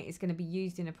pulling it, it's going to be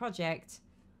used in a project,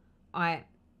 I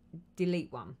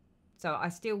delete one. So I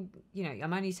still, you know,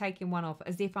 I'm only taking one off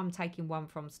as if I'm taking one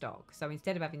from stock. So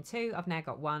instead of having 2, I've now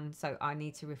got 1. So I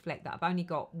need to reflect that I've only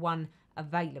got 1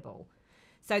 available.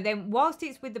 So then whilst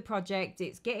it's with the project,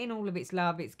 it's getting all of its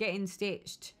love, it's getting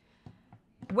stitched.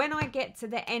 When I get to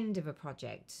the end of a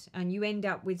project and you end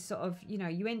up with sort of, you know,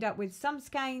 you end up with some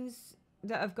skeins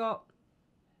that have got,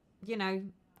 you know,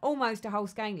 almost a whole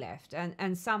skein left,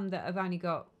 and some that have only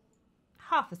got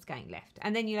half a skein left.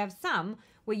 And then you have some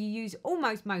where you use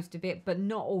almost most of it, but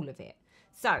not all of it.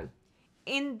 So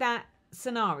in that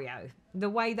scenario, the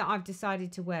way that I've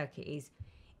decided to work it is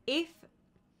if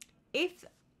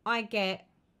I get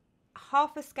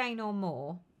half a skein or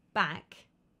more back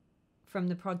from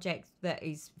the project that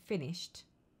is finished,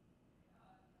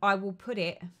 I will put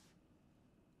it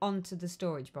onto the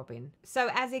storage bobbin. So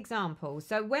as example,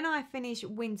 so when I finish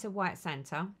Winter White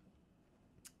Santa,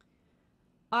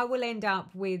 I will end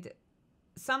up with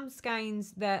some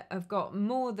skeins that have got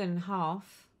more than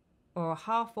half or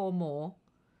half or more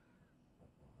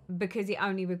because it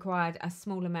only required a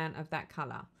small amount of that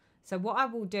colour. So what I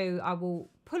will do, I will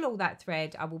pull all that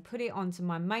thread, I will put it onto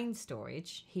my main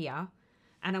storage here,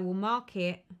 and I will mark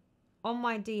it on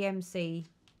my DMC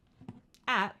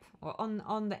app or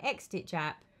on the X-Stitch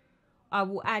app. I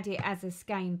will add it as a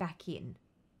skein back in,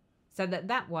 so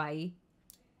that way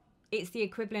it's the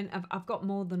equivalent of I've got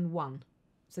more than 1.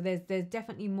 So there's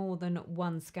definitely more than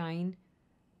 1 skein.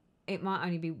 It might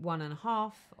only be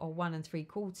 1.5 or 1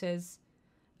 3/4,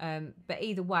 but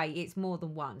either way it's more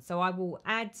than 1. So I will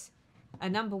add a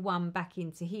number 1 back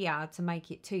into here to make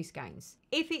it 2 skeins.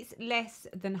 If it's less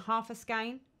than half a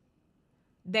skein,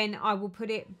 then I will put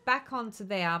it back onto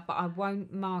there, but I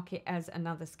won't mark it as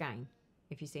another skein,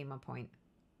 if you see my point.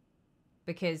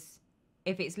 Because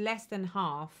if it's less than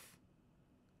half,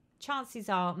 chances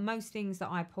are most things that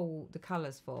I pull the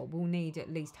colours for will need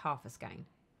at least half a skein.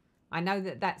 I know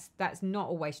that that's not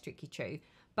always strictly true,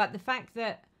 but the fact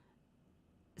that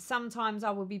sometimes I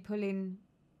will be pulling,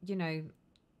 you know,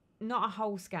 not a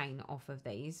whole skein off of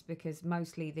these, because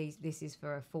mostly this is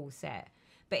for a full set.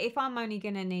 But if I'm only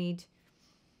going to need,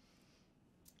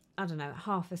 I don't know,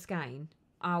 half a skein,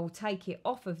 I'll take it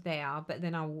off of there, but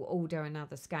then I will order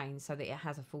another skein so that it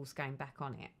has a full skein back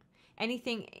on it.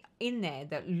 Anything in there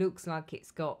that looks like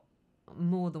it's got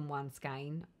more than 1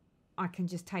 skein, I can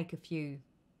just take a few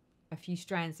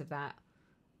strands of that,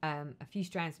 a few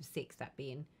strands of 6 that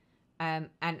being, and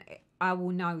I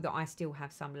will know that I still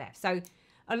have some left. So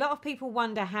a lot of people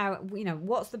wonder how, you know,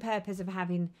 what's the purpose of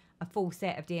having a full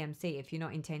set of DMC if you're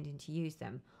not intending to use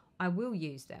them? I will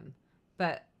use them,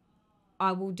 but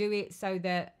I will do it so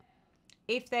that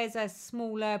if there's a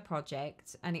smaller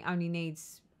project and it only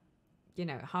needs, you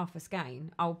know, half a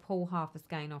skein, I'll pull half a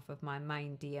skein off of my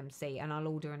main DMC and I'll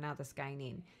order another skein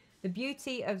in. The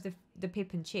beauty of the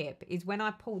Pip and Chip is when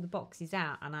I pull the boxes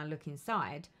out and I look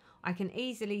inside, I can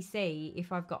easily see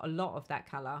if I've got a lot of that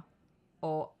colour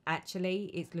or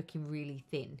actually it's looking really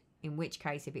thin, in which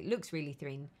case if it looks really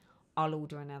thin, I'll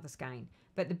order another skein.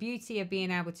 But the beauty of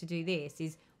being able to do this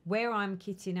is where I'm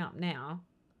kitting up now,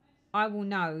 I will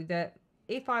know that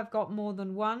if I've got more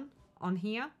than 1 on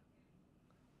here,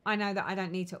 I know that I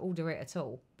don't need to order it at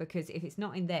all, because if it's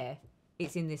not in there,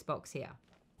 it's in this box here.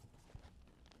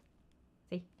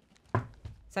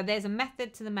 So there's a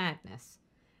method to the madness.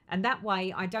 And that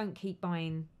way I don't keep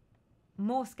buying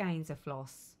more skeins of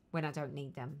floss when I don't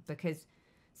need them. Because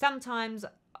sometimes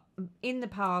in the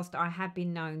past I have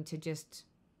been known to just,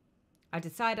 I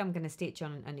decide I'm going to stitch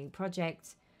on a new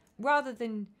project rather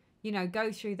than, you know,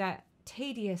 go through that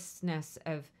tediousness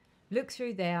of look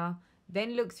through there,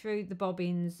 then look through the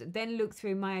bobbins, then look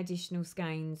through my additional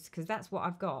skeins, because that's what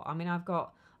I've got. I mean, I've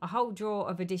got a whole drawer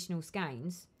of additional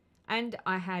skeins, and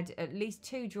I had at least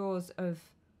 2 drawers of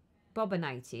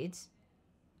bobbinated,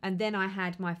 and then I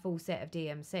had my full set of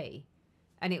DMC,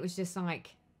 and it was just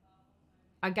like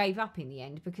I gave up in the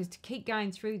end, because to keep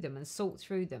going through them and sort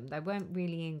through them, they weren't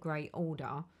really in great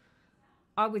order.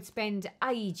 I would spend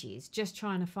ages just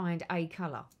trying to find a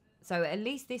colour. So at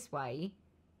least this way,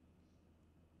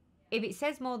 if it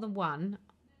says more than one,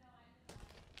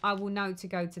 I will know to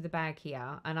go to the bag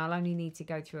here, and I'll only need to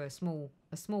go through a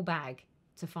small bag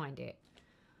to find it.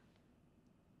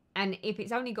 And if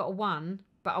it's only got a 1,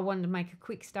 but I wanted to make a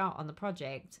quick start on the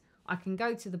project, I can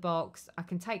go to the box, I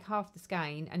can take half the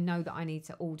skein and know that I need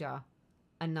to order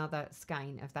another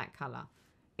skein of that colour.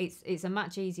 It's a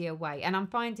much easier way. And I'm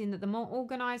finding that the more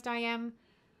organised I am,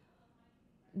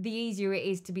 the easier it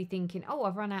is to be thinking, oh,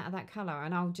 I've run out of that colour,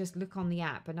 and I'll just look on the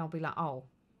app and I'll be like, oh,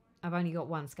 I've only got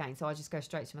 1 skein, so I'll just go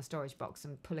straight to my storage box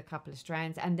and pull a couple of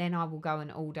strands, and then I will go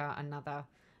and order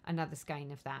another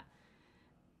skein of that.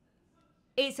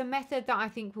 It's a method that I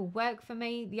think will work for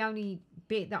me. The only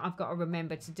bit that I've got to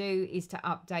remember to do is to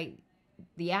update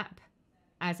the app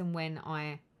as and when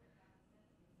I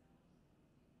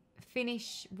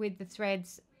finish with the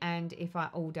threads, and if I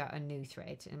order a new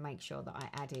thread, and make sure that I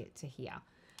add it to here.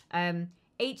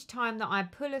 Each time that I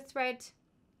pull a thread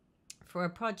for a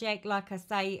project, like I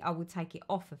say, I will take it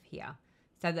off of here,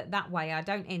 so that way I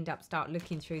don't end up start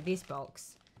looking through this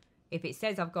box. If it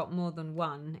says I've got more than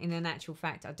 1, in actual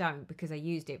fact I don't, because I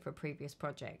used it for a previous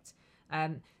project.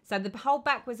 So the whole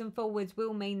backwards and forwards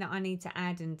will mean that I need to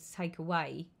add and take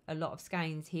away a lot of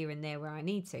skeins here and there where I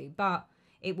need to, but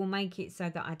it will make it so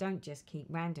that I don't just keep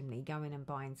randomly going and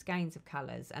buying skeins of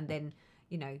colours, and then,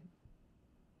 you know,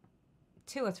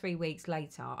 2 or 3 weeks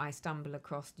later I stumble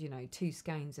across, you know, 2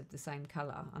 skeins of the same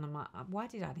colour, and I'm like, why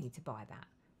did I need to buy that?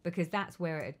 Because that's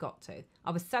where it had got to. I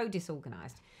was so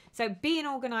disorganised. So being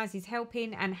organised is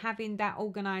helping, and having that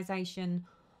organisation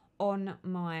on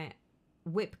my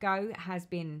WIPGO has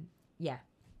been, yeah,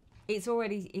 it's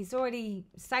already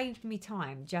saved me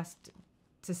time just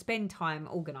to spend time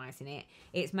organising it.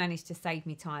 It's managed to save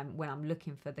me time when I'm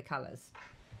looking for the colours.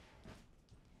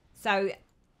 So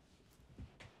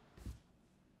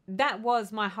that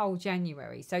was my whole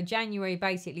January. So January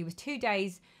basically was 2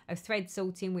 days of thread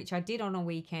sorting, which I did on a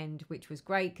weekend, which was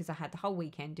great because I had the whole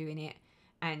weekend doing it.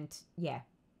 And yeah,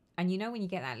 and you know when you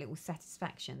get that little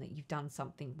satisfaction that you've done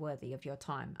something worthy of your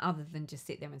time, other than just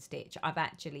sit there and stitch. I've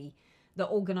actually, the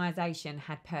organisation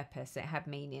had purpose, it had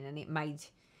meaning, and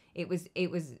it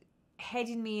was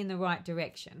heading me in the right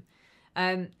direction.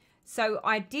 So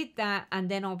I did that, and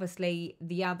then obviously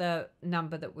the other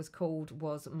number that was called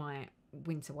was my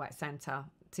Winter White Santa.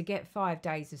 To get 5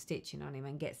 days of stitching on him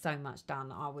and get so much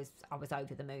done, I was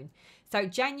over the moon. So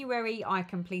January I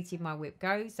completed my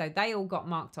WIPGO, so they all got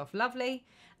marked off lovely.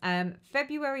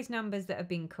 February's numbers that have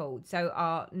been called so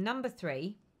are number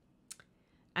 3,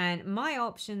 and my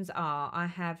options are, I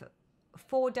have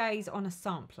 4 days on a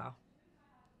sampler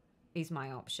is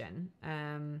my option.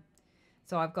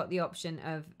 So I've got the option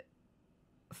of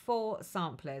 4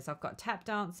 samplers. I've got Tap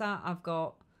Dancer, I've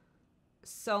got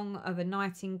Song of a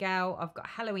Nightingale, I've got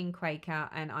Halloween Quaker,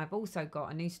 and I've also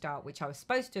got a new start, which I was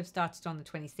supposed to have started on the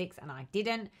 26th and I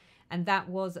didn't, and that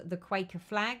was the Quaker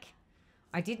Flag.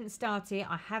 I didn't start it.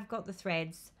 I have got the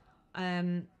threads.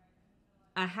 I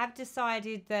have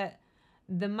decided that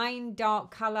the main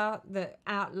dark colour that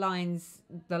outlines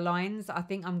the lines, I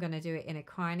think I'm going to do it in a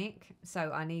Kryonic,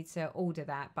 so I need to order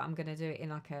that, but I'm going to do it in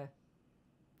like a,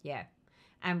 yeah,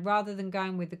 and rather than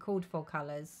going with the called for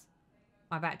colours,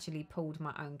 I've actually pulled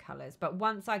my own colours. But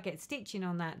once I get stitching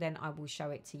on that, then I will show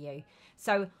it to you.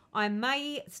 So I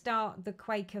may start the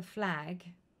Quaker Flag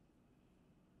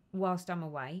whilst I'm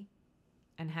away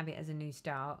and have it as a new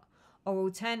start. Or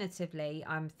alternatively,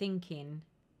 I'm thinking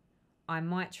I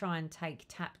might try and take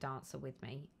Tap Dancer with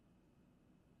me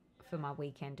for my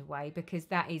weekend away, because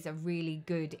that is a really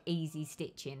good, easy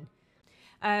stitching.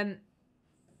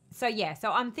 So yeah,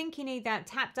 so I'm thinking either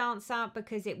Tap Dancer,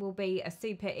 because it will be a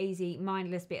super easy,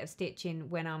 mindless bit of stitching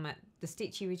when I'm at the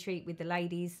Stitchy Retreat with the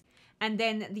ladies. And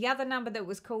then the other number that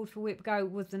was called for WIPGO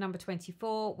was the number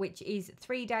 24, which is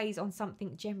 3 days on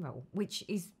something general, which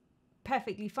is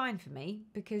perfectly fine for me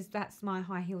because that's my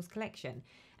high heels collection.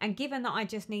 And given that I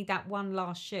just need that one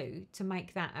last shoe to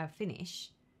make that a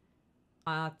finish,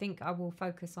 I think I will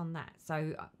focus on that.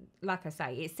 So like I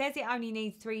say, it says it only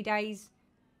needs 3 days.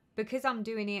 Because I'm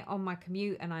doing it on my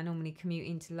commute and I normally commute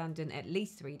into London at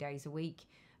least 3 days a week,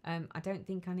 I don't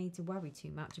think I need to worry too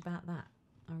much about that.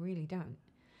 I really don't.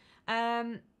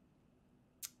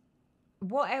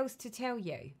 What else to tell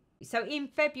you? So in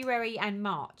February and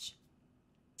March,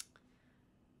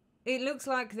 it looks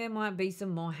like there might be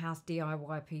some more house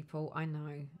DIY people. I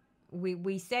know.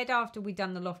 We said after we'd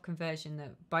done the loft conversion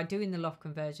that by doing the loft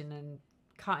conversion and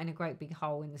cutting a great big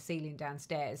hole in the ceiling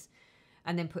downstairs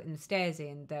and then putting the stairs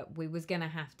in, that we was going to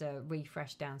have to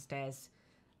refresh downstairs.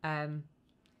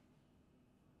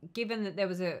 Given that there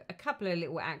was a couple of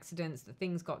little accidents, that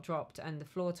things got dropped and the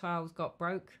floor tiles got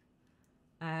broke.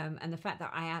 And the fact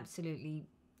that I absolutely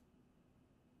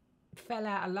fell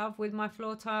out of love with my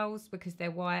floor tiles because they're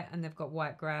white and they've got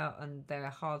white grout and they're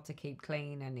hard to keep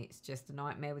clean and it's just a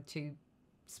nightmare with 2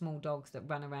 small dogs that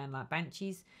run around like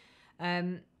banshees.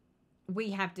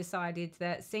 We have decided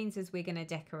that since as we're going to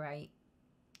decorate,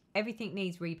 everything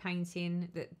needs repainting,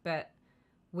 but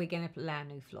we're going to allow a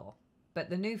new floor. But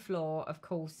the new floor, of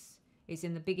course, is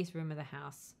in the biggest room of the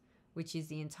house, which is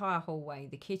the entire hallway,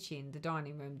 the kitchen, the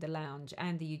dining room, the lounge,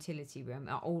 and the utility room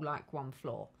are all like one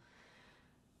floor.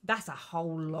 That's a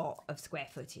whole lot of square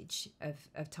footage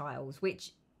of tiles,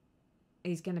 which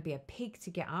is going to be a pig to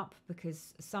get up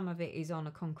because some of it is on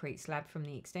a concrete slab from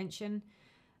the extension.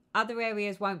 Other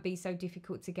areas won't be so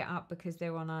difficult to get up because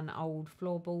they're on an old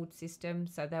floorboard system,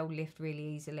 so they'll lift really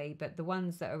easily. But the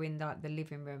ones that are in the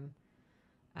living room,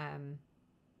 and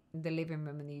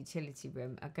the utility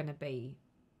room are going to be,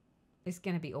 it's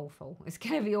going to be awful. It's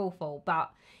going to be awful,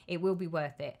 but it will be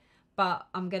worth it. But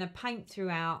I'm going to paint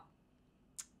throughout,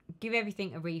 give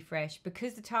everything a refresh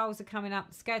because the tiles are coming up.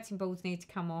 The skirting boards need to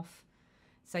come off.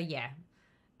 So yeah.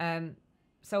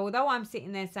 So although I'm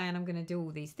sitting there saying I'm going to do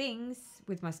all these things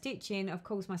with my stitching, of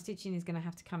course my stitching is going to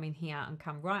have to come in here and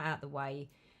come right out the way.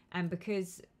 And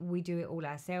because we do it all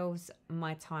ourselves,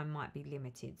 my time might be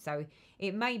limited. So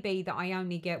it may be that I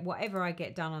only get whatever I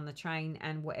get done on the train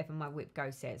and whatever my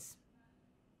WIPGO says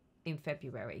in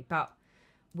February. But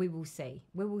we will see.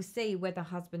 We will see whether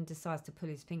husband decides to pull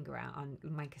his finger out and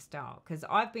make a start. Because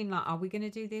I've been like, are we going to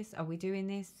do this? Are we doing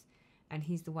this? And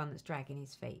he's the one that's dragging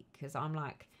his feet. Because I'm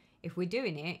like, if we're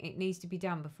doing it, it needs to be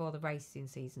done before the racing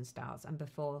season starts and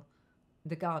before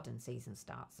the garden season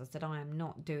starts. I said, I am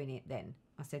not doing it then.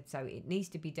 I said, so it needs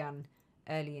to be done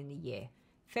early in the year.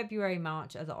 February,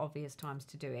 March are the obvious times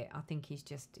to do it. I think he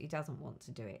doesn't want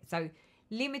to do it. So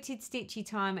limited stitchy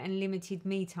time and limited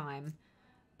me time.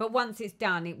 But once it's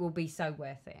done, it will be so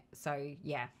worth it. So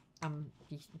yeah, I'm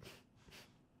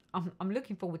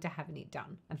looking forward to having it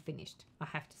done and finished, I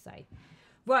have to say.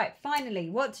 Right, finally,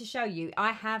 what to show you.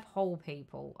 I have haul,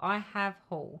 people. I have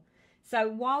haul. So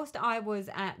whilst I was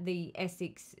at the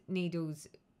Essex Needles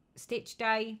Stitch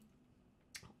Day,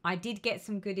 I did get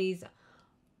some goodies.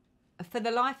 For the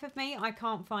life of me, I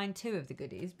can't find 2 of the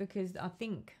goodies because I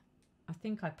think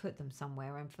I put them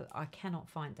somewhere and I cannot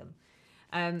find them.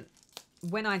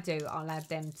 When I do, I'll add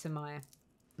them to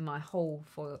my haul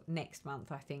for next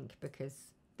month, I think, because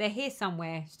they're here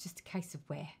somewhere. It's just a case of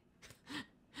where.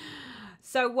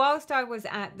 So whilst I was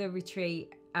at the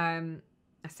retreat, the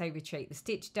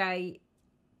Stitch Day,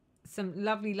 some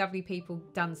lovely, lovely people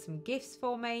done some gifts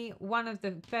for me. One of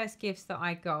the first gifts that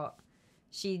I got,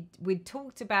 we'd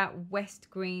talked about West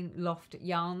Green Loft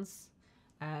yarns.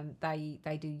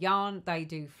 They do yarn, they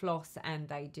do floss, and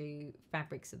they do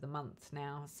fabrics of the month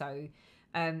now. So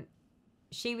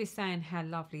she was saying how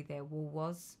lovely their wool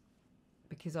was,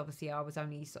 because obviously I was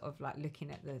only sort of like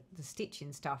looking at the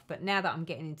stitching stuff. But now that I'm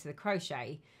getting into the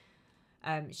crochet,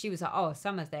 she was like, oh,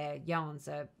 some of their yarns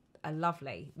are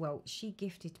lovely. Well, she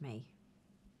gifted me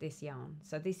this yarn.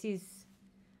 So this is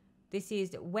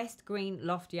West Green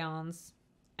Loft yarns,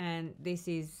 and this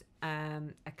is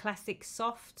a classic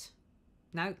sock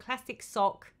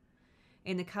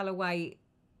in the colourway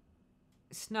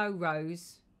Snow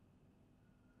Rose,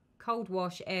 cold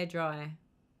wash, air dry,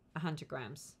 100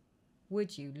 grams.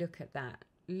 Would you look at that?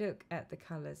 Look at the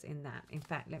colours in that. In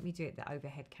fact, let me do it the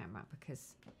overhead camera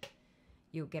because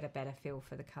you'll get a better feel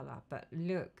for the colour. But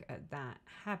look at that.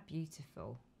 How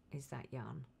beautiful is that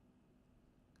yarn?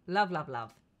 Love, love,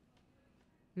 love.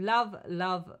 Love,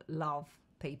 love, love,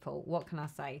 people. What can I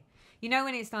say? You know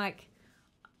when it's like,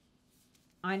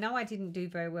 I know I didn't do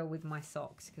very well with my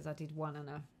socks because I did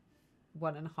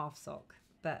 1.5 sock.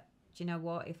 But do you know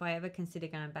what? If I ever consider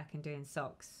going back and doing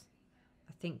socks,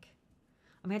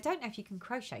 I don't know if you can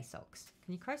crochet socks.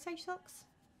 Can you crochet socks?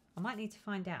 might need to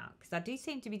find out, because I do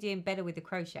seem to be doing better with the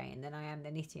crocheting than I am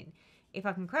the knitting. If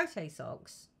I can crochet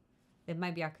socks, then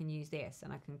maybe I can use this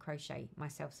and I can crochet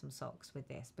myself some socks with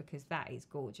this, because that is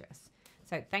gorgeous.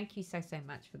 So thank you so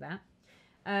much for that.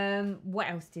 What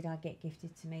else did I get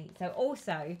gifted to me? So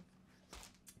also,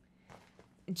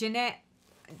 Jeanette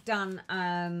done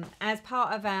as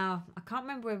part of our, I can't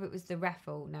remember if it was the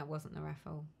raffle. No, it wasn't the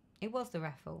raffle. It was the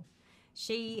raffle.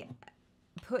 She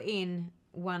put in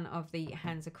one of the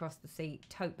Hands Across the Sea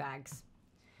tote bags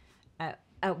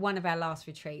at one of our last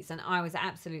retreats, and I was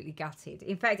absolutely gutted.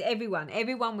 In fact,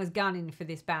 everyone was gunning for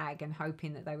this bag and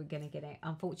hoping that they were going to get it.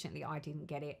 Unfortunately, I didn't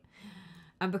get it.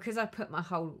 And because I put my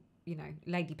whole, you know,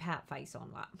 Lady Pat face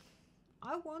on, like,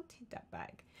 I wanted that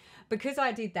bag. Because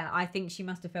I did that, I think she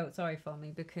must have felt sorry for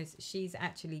me, because she's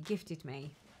actually gifted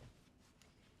me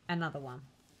another one.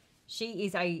 She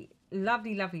is a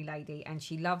lovely, lovely lady, and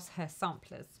she loves her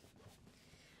samplers.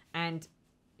 And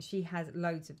she has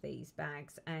loads of these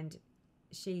bags, and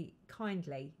she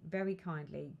kindly, very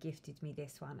kindly gifted me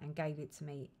this one and gave it to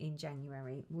me in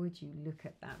January. Would you look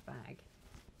at that bag?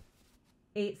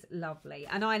 It's lovely.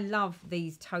 And I love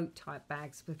these tote type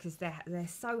bags because they're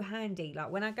so handy. Like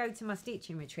when I go to my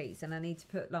stitching retreats and I need to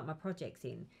put like my projects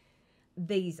in,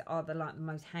 these are the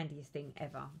most handiest thing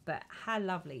ever. But how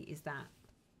lovely is that?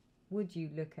 Would you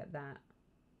look at that?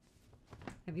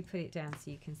 Let me put it down so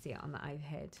you can see it on the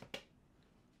overhead.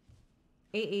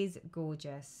 It is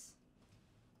gorgeous.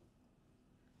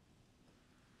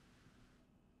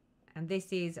 And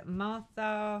this is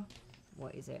Martha.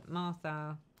 What is it?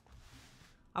 Martha.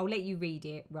 I'll let you read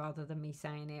it rather than me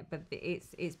saying it. But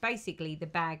it's basically the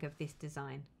bag of this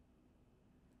design.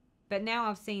 But now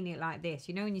I've seen it like this.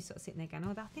 You know when you're sort of sitting there going,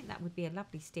 oh, I think that would be a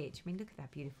lovely stitch. I mean, look at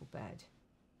that beautiful bird.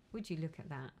 Would you look at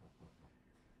that?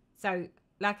 So,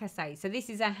 like I say, so this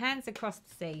is a Hands Across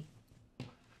the Sea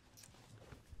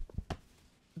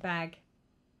bag,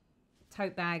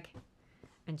 tote bag,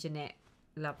 and Jeanette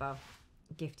Lover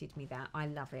gifted me that. I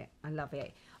love it. I love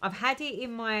it. I've had it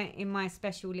in my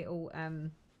special little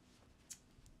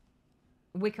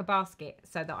wicker basket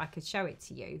so that I could show it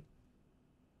to you.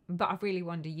 But I really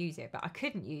wanted to use it, but I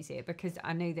couldn't use it because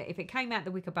I knew that if it came out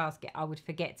the wicker basket, I would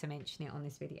forget to mention it on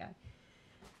this video.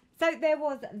 So there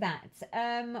was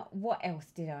that. What else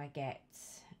did I get?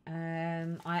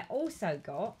 I also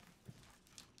got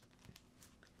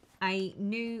a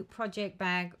new project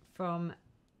bag from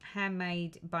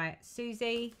Handmade by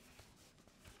Susie.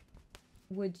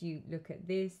 Would you look at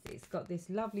this? It's got this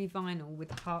lovely vinyl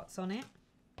with hearts on it.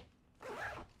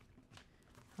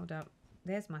 Hold up.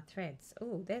 There's my threads.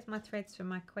 Oh, there's my threads for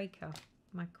my Quaker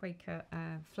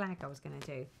flag I was going to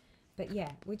do. But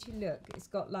yeah, would you look? It's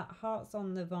got like hearts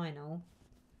on the vinyl.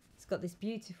 It's got this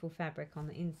beautiful fabric on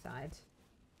the inside.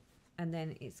 And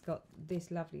then it's got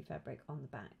this lovely fabric on the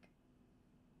back.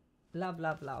 Love,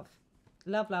 love, love.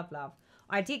 Love, love, love.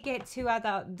 I did get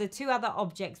the two other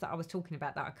objects that I was talking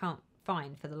about that I can't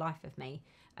find for the life of me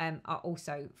are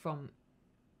also from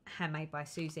Handmade by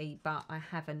Susie, but I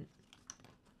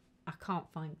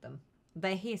can't find them.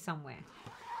 They're here somewhere.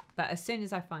 But as soon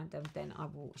as I find them, then I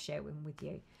will share them with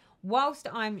you. Whilst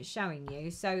I'm showing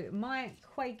you, so my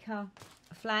Quaker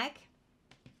flag,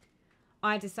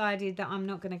 I decided that I'm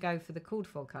not going to go for the called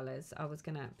for colours. I was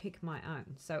going to pick my own.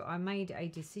 So I made a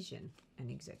decision, an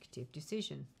executive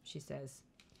decision, she says.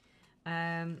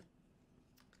 And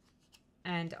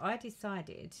I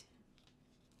decided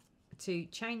to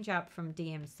change up from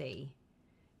DMC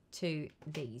to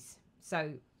these.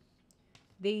 So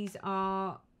these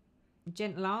are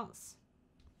Gentle Arts.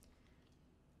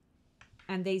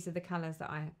 And these are the colours that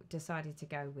I decided to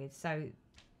go with. So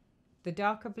the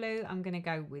darker blue, I'm going to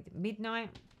go with Midnight.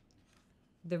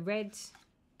 The red,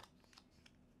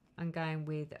 I'm going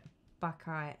with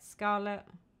Buckeye Scarlet.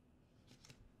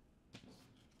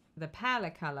 The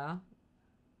paler colour,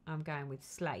 I'm going with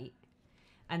Slate.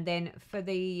 And then for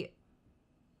the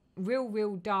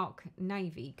real dark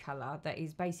navy colour, that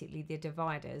is basically the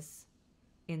dividers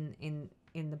in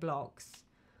the blocks,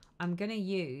 I'm going to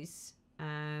use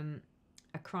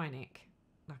a Krynic,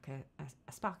 like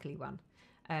a sparkly one,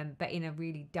 but in a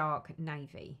really dark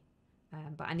navy.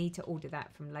 But I need to order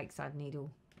that from Lakeside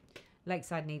Needle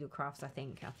Crafts. I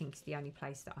think it's the only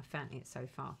place that I've found it so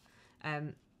far.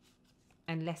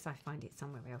 Unless I find it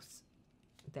somewhere else,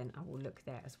 then I will look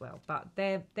there as well. But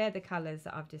they're the colours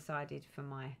that I've decided for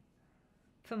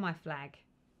my flag,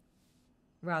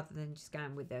 rather than just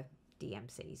going with the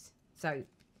DMCs. So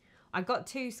I got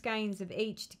 2 skeins of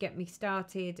each to get me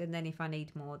started, and then if I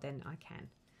need more, then I can.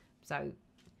 So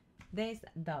there's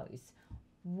those.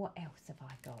 What else have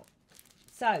I got?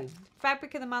 So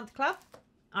Fabric of the Month Club,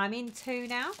 I'm in 2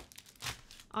 now.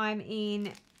 I'm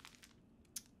in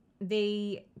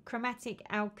the Chromatic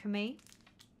Alchemy,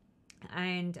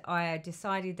 and I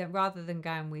decided that rather than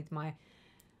going with my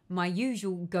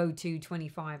usual go-to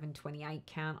 25 and 28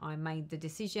 count, I made the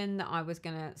decision that I was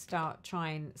going to start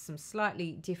trying some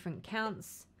slightly different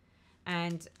counts,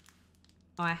 and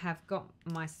I have got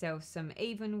myself some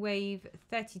even weave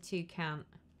 32 count.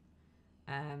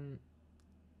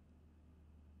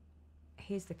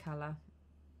 Here's the colour,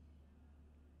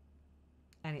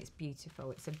 and it's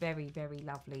beautiful. It's a very, very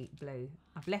lovely blue.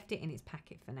 I've left it in its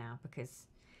packet for now because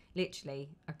literally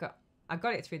I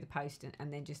got it through the post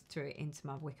and then just threw it into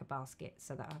my wicker basket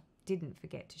so that I didn't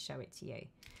forget to show it to you.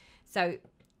 So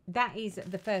that is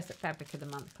the first Fabric of the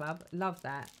Month Club. Love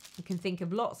that. You can think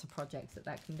of lots of projects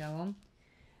that can go on.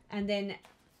 And then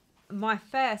my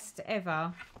first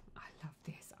ever,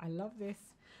 I love this.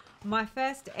 My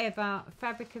first ever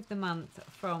Fabric of the Month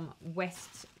from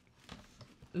West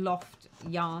Loft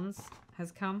Yarns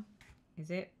has come.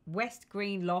 Is it? West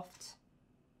Green Loft.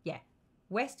 Yeah.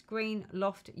 West Green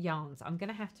Loft Yarns. I'm going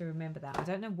to have to remember that. I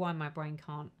don't know why my brain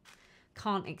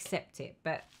can't accept it,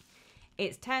 but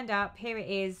it's turned up. Here it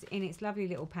is in its lovely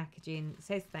little packaging. It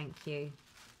says thank you.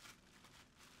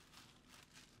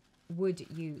 Would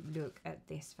you look at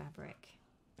this fabric?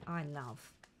 I love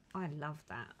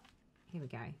that. Here we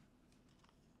go.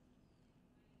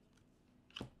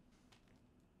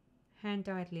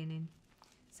 Hand-dyed linen.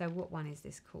 So what one is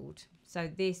this called? So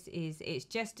this is, it's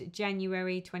just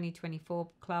January 2024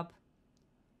 club.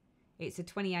 It's a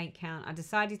 28 count. I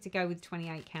decided to go with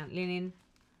 28 count linen.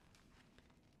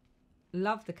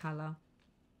 Love the colour.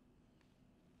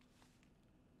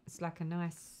 It's like a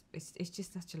nice, it's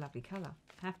just such a lovely colour,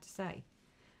 I have to say.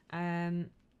 And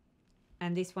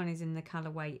this one is in the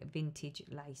colourway Vintage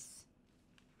Lace.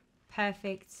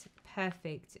 Perfect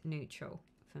neutral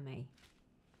for me.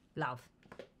 Love.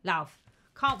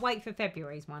 Can't wait for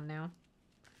February's one now.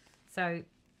 So,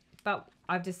 but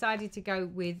I've decided to go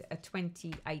with a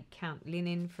 28 count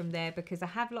linen from there because I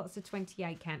have lots of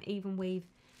 28 count even weave,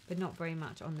 but not very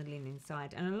much on the linen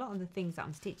side. And a lot of the things that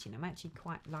I'm stitching, I'm actually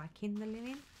quite liking the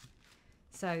linen.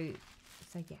 So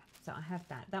yeah, so I have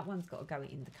that. That one's got to go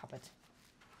in the cupboard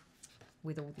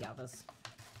with all the others.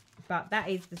 But that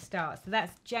is the start. So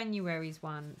that's January's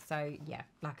one. So yeah,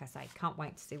 like I say, can't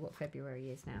wait to see what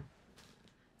February is now.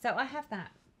 So I have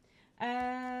that.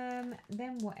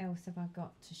 Then what else have I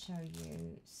got to show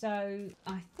you? So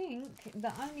I think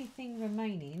the only thing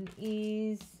remaining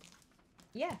is,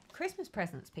 yeah, Christmas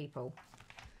presents, people.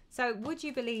 So would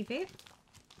you believe it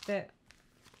that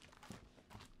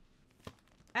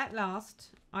at last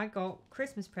I got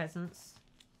Christmas presents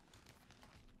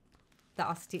that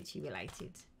are stitchy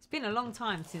related. It's been a long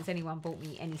time since anyone bought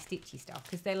me any stitchy stuff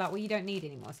because they're like, well, you don't need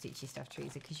any more stitchy stuff,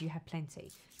 Teresa, because you have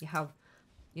plenty. You have,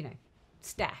 you know,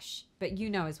 stash. But you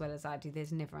know as well as I do,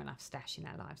 there's never enough stash in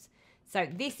our lives. So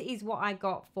this is what I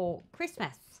got for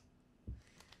Christmas.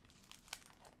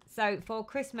 So for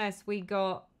Christmas, we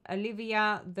got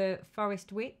Olivia the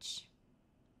Forest Witch.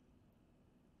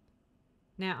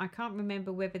 Now, I can't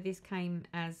remember whether this came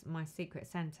as my Secret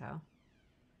Santa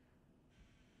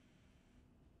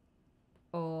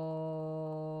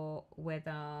or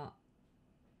whether,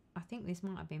 I think this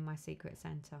might have been my Secret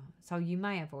Santa. So you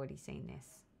may have already seen this,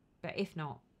 but if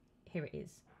not, here it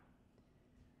is.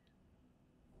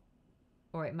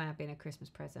 Or it may have been a Christmas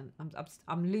present.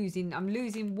 I'm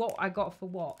losing what I got for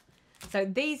what. So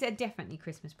these are definitely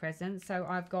Christmas presents. So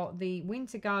I've got the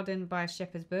Winter Garden by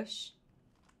Shepherd's Bush.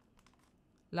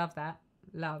 Love that.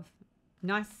 Love.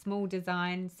 Nice small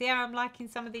design. See how I'm liking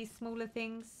some of these smaller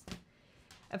things?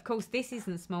 Of course, this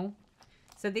isn't small.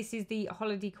 So this is the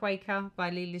Holiday Quaker by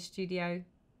Leela Studio.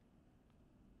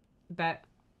 But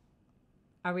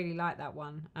I really like that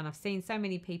one. And I've seen so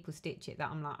many people stitch it that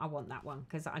I'm like, I want that one.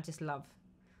 Because I just love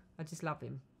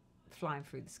him flying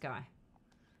through the sky.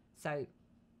 So,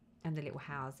 and the little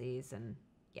houses and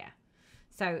yeah.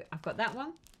 So I've got that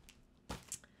one.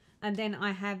 And then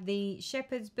I have the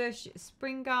Shepherd's Bush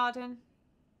Spring Garden.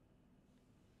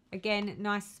 Again,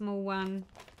 nice small one.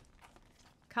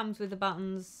 Comes with the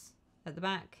buttons at the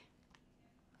back.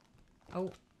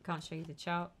 Oh, can't show you the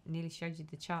chart. Nearly showed you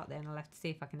the chart there, and I'll have to see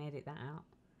if I can edit that out.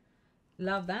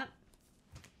 Love that.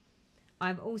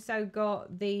 I've also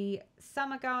got the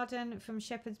Summer Garden from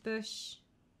Shepherd's Bush.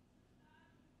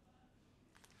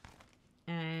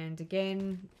 And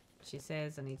again, she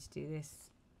says I need to do this.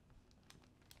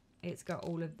 It's got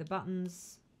all of the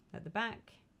buttons at the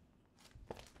back.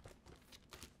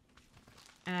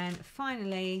 And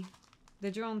finally,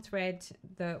 the Drawn Thread,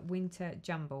 the Winter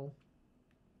Jumble,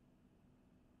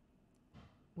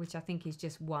 which I think is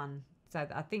just one. So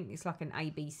I think it's like an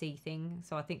ABC thing.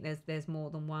 So I think there's more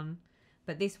than one.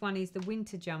 But this one is the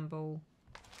winter jumble.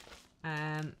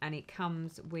 And it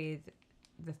comes with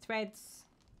the threads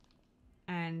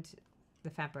and the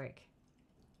fabric.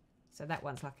 So that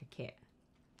one's like a kit.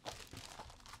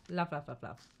 Love, love, love,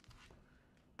 love.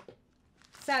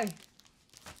 So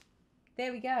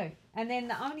there we go. And then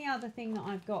the only other thing that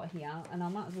I've got here, and I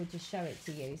might as well just show it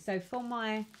to you. So for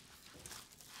my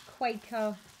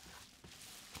Quaker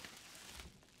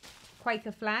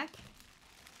flag,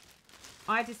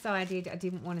 I decided I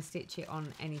didn't want to stitch it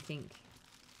on anything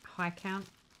high count.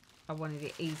 I wanted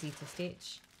it easy to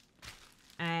stitch.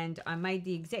 And I made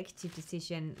the executive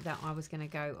decision that I was going to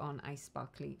go on a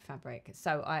sparkly fabric.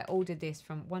 So I ordered this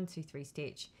from 123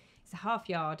 Stitch. It's a half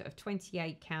yard of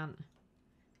 28 count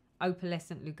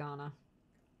opalescent Lugana.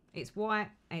 It's white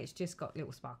and it's just got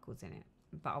little sparkles in it.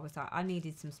 But I was like, I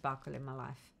needed some sparkle in my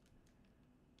life.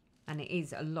 And it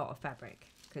is a lot of fabric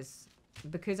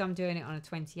because I'm doing it on a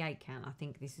 28 count. I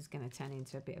think this is going to turn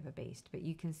into a bit of a beast. But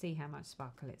you can see how much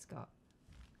sparkle it's got.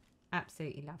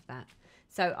 Absolutely love that.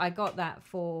 So I got that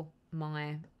for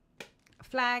my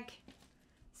flag.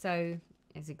 So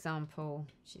as example,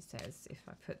 she says if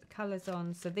I put the colours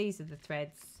on. So these are the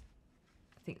threads.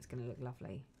 I think it's going to look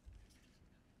lovely.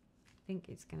 I think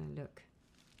it's going to look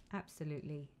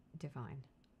absolutely divine.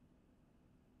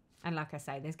 And like I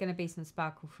say, there's going to be some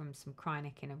sparkle from some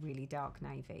Krynic in a really dark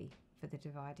navy for the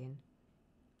dividing.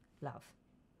 Love.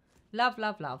 Love,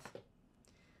 love, love.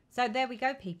 So there we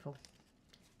go, people.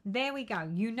 There we go.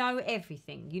 You know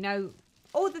everything. You know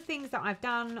all the things that I've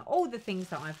done, all the things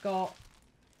that I've got,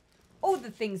 all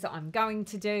the things that I'm going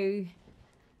to do.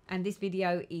 And this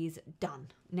video is done.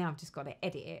 Now I've just got to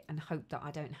edit it and hope that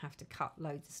I don't have to cut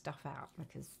loads of stuff out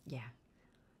because, yeah,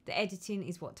 the editing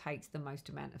is what takes the most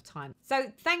amount of time.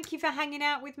 So thank you for hanging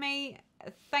out with me.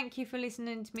 Thank you for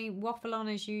listening to me waffle on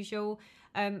as usual.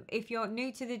 If you're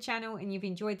new to the channel and you've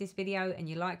enjoyed this video and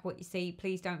you like what you see,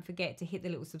 please don't forget to hit the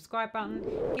little subscribe button.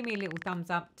 Give me a little thumbs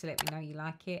up to let me know you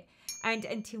like it. And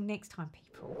until next time,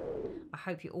 people, I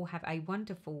hope you all have a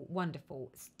wonderful, wonderful,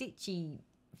 stitchy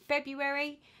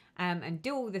February and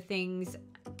do all the things.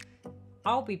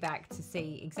 I'll be back to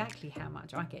see exactly how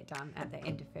much I get done at the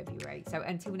end of February. So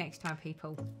until next time,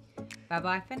 people,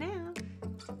 bye-bye for now.